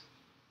methods,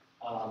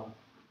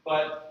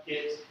 but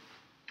it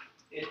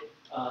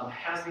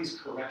has these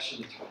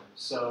correction terms.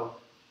 So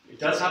it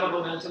does have a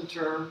momentum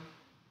term,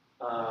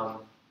 a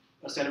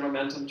standard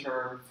momentum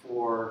term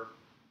for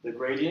the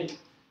gradient.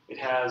 It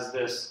has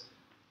this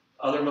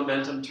other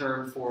momentum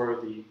term for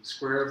the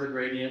square of the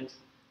gradient,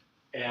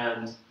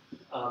 and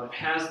it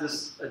has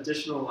this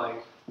additional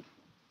like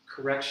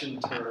correction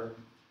term.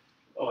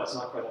 Oh, it's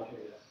not quite on here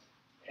yet.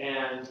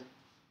 And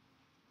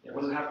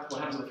what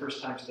happens in the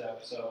first time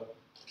step? So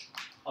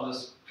I'll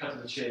just cut to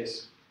the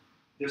chase.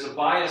 There's a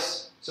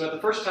bias. So at the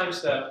first time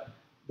step,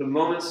 the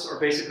moments are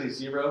basically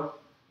zero.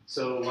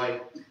 So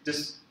like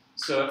this.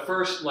 So at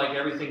first, like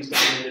everything's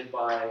dominated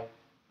by.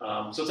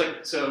 So it's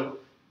like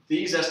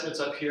these estimates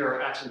up here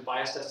are actually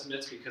biased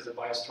estimates because they're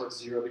biased towards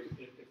 0 because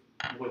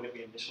the way that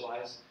we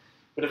initialize.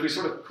 But if we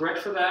sort of correct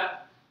for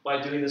that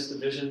by doing this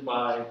division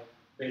by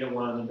beta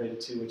 1 and beta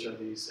 2, which are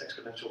these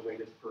exponential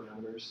weighted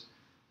parameters,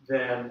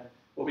 then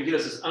what we get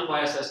is this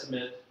unbiased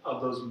estimate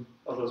of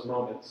those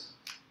moments.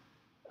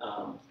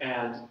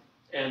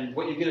 And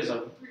what you get is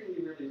a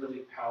really, really,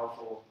 really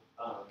powerful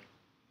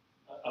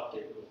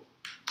update rule.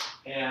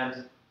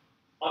 And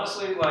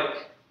honestly,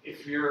 like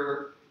if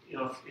you're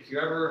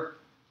ever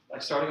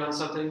like starting on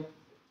something,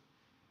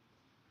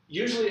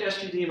 usually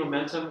SGD and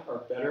momentum are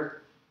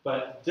better,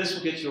 but this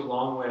will get you a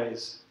long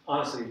ways.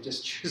 Honestly,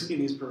 just choosing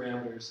these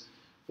parameters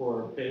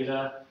for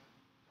beta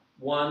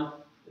 1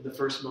 in the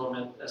first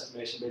moment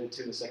estimation, beta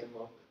 2 in the second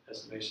moment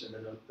estimation,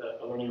 and then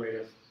a learning rate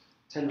of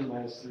 10 to the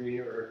minus 3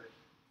 or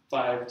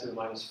 5 to the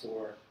minus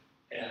 4,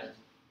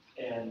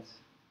 and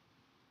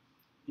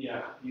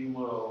yeah, you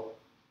will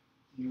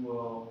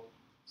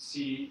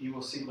see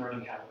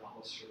learning happen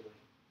almost surely.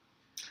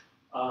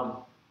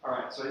 All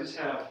right, so I just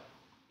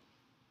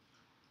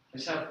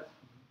have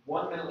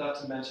 1 minute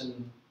left to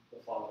mention the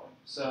following.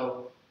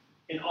 So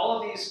on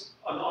all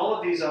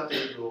of these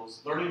update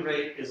rules, learning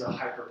rate is a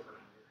hyperparameter,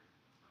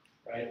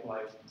 right?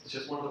 Like it's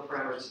just one of the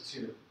parameters to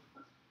tune.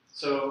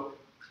 So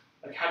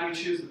like how do you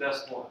choose the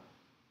best one?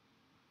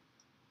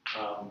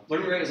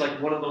 Learning rate is like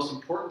one of the most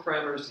important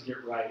parameters to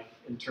get right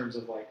in terms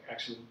of like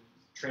actually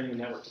training a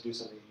network to do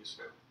something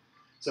useful.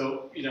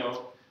 So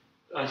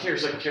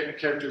here's a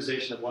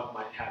characterization of what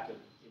might happen.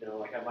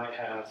 Like I might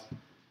have,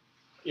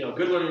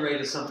 good learning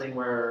rate is something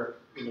where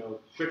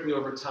quickly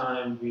over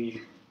time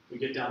we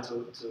get down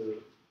to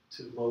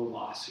low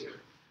loss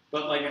here.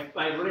 But like if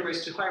my learning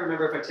rate's too high,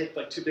 remember if I take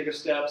like too big of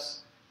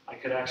steps, I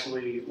could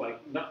actually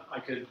I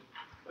could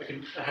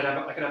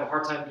have a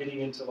hard time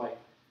getting into like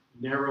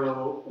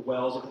narrow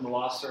wells within the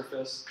loss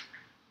surface.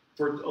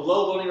 For a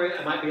low learning rate,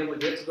 I might be able to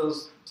get to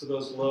those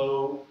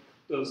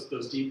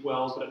deep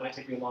wells, but it might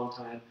take me a long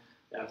time.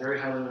 Yeah, very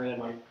high learning rate, I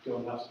might go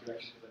in the opposite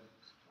direction because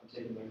I'm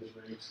taking like just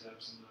random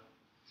steps and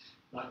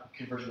not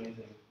converting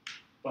anything.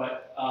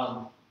 But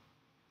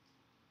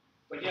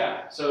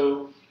yeah,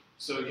 so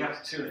you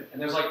have to tune it,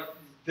 and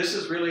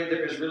there's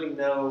really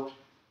no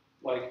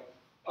like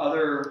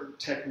other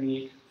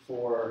technique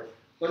for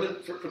the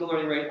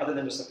learning rate other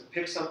than just like to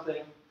pick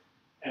something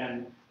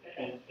and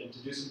to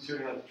do some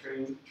tuning, like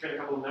to train a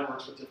couple of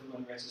networks with different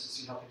learning rates just to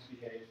see how things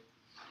behave.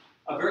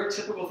 A very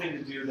typical thing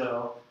to do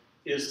though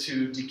is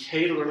to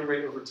decay the learning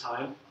rate over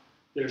time.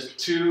 There's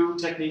 2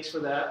 techniques for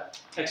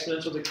that: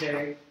 exponential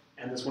decay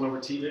and this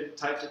 1/t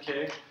type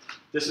decay.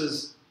 This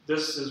is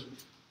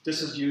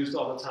used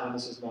all the time.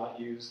 This is not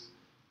used.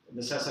 And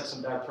this has like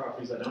some bad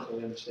properties I don't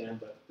really understand,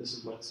 but this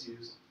is what's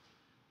used.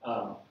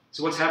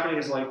 So what's happening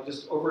is like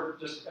just for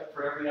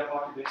every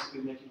epoch, you're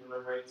basically making your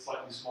learning rate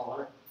slightly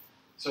smaller,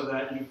 so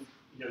that you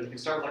can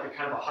start with like a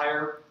kind of a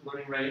higher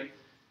learning rate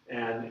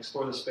and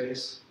explore the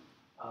space,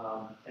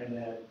 and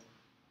then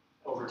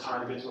over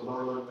time get to a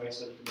lower learning rate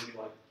so that you can maybe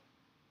like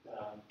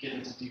get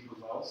into deeper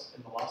wells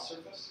in the loss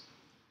surface.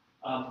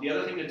 The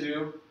other thing to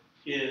do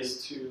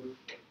is to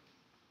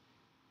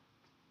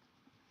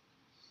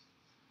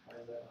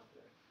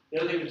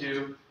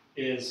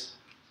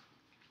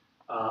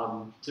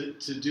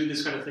to do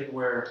this kind of thing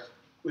where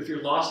if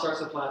your loss starts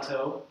to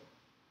plateau,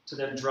 to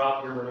then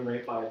drop your learning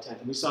rate by 1/10.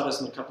 And we saw this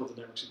in a couple of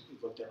the networks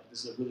we've looked at.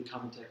 This is a really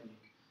common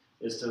technique,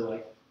 is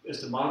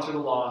to monitor the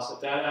loss. If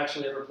that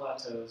actually ever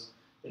plateaus,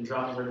 then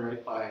drop your learning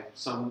rate by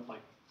some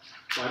like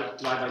divide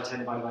by 10,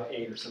 divide by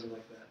 8, or something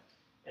like that,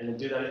 and then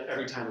do that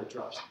every time it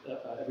drops,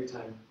 every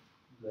time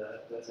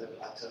that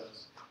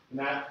plateaus. And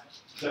that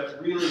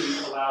really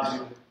allows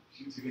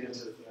you to get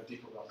into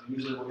deeper wells.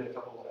 Usually we'll get a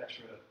couple of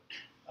extra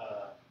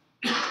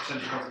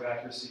percentage points of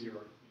accuracy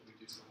or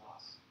reduce the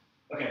loss.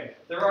 Okay,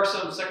 there are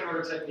some second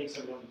order techniques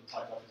that we don't need to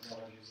talk about because no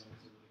one uses them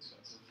because they're really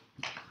expensive.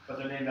 But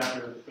they're named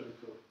after really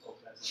cool old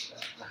guys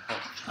like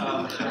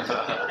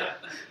that.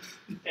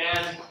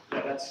 And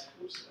yeah, that's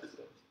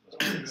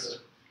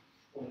it.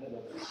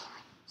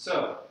 So,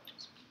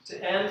 to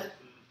end,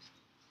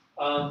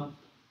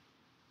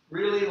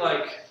 really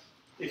like,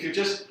 if you're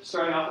just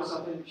starting off with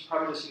something, you should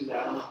probably just use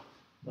Atom.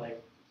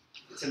 Like,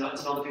 it's in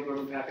all the deep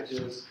learning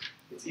packages.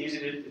 It's easy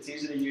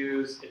to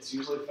use. It's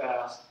usually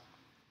fast.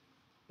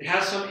 It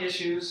has some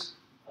issues,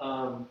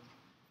 but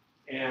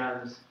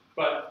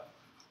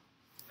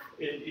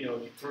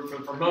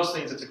for most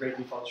things, it's a great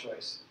default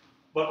choice.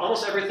 But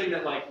almost everything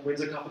that like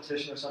wins a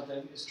competition or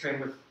something is trained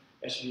with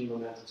SGD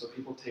momentum. So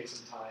people take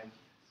some time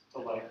to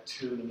like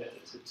tune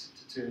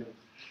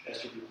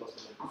SGD plus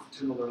momentum,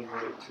 tune the learning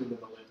rate, tune the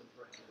momentum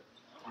parameter,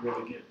 and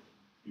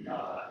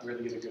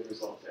really get a good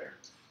result there.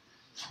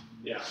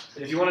 Yeah,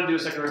 and if you want to do a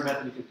second order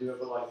method, you could do it,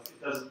 but like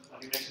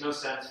it makes no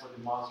sense for the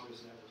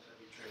monsters networks that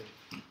we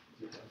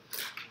train.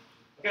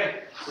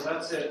 Okay, so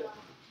that's it.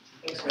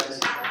 Thanks, guys.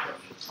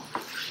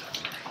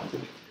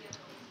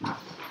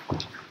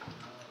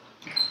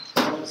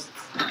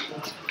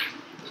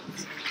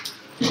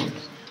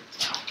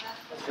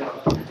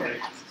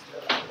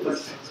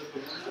 Let's go.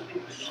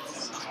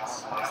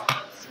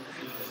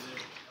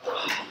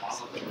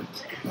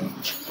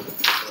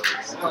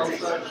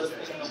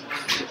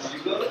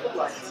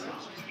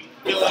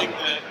 feel like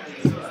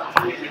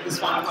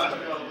this one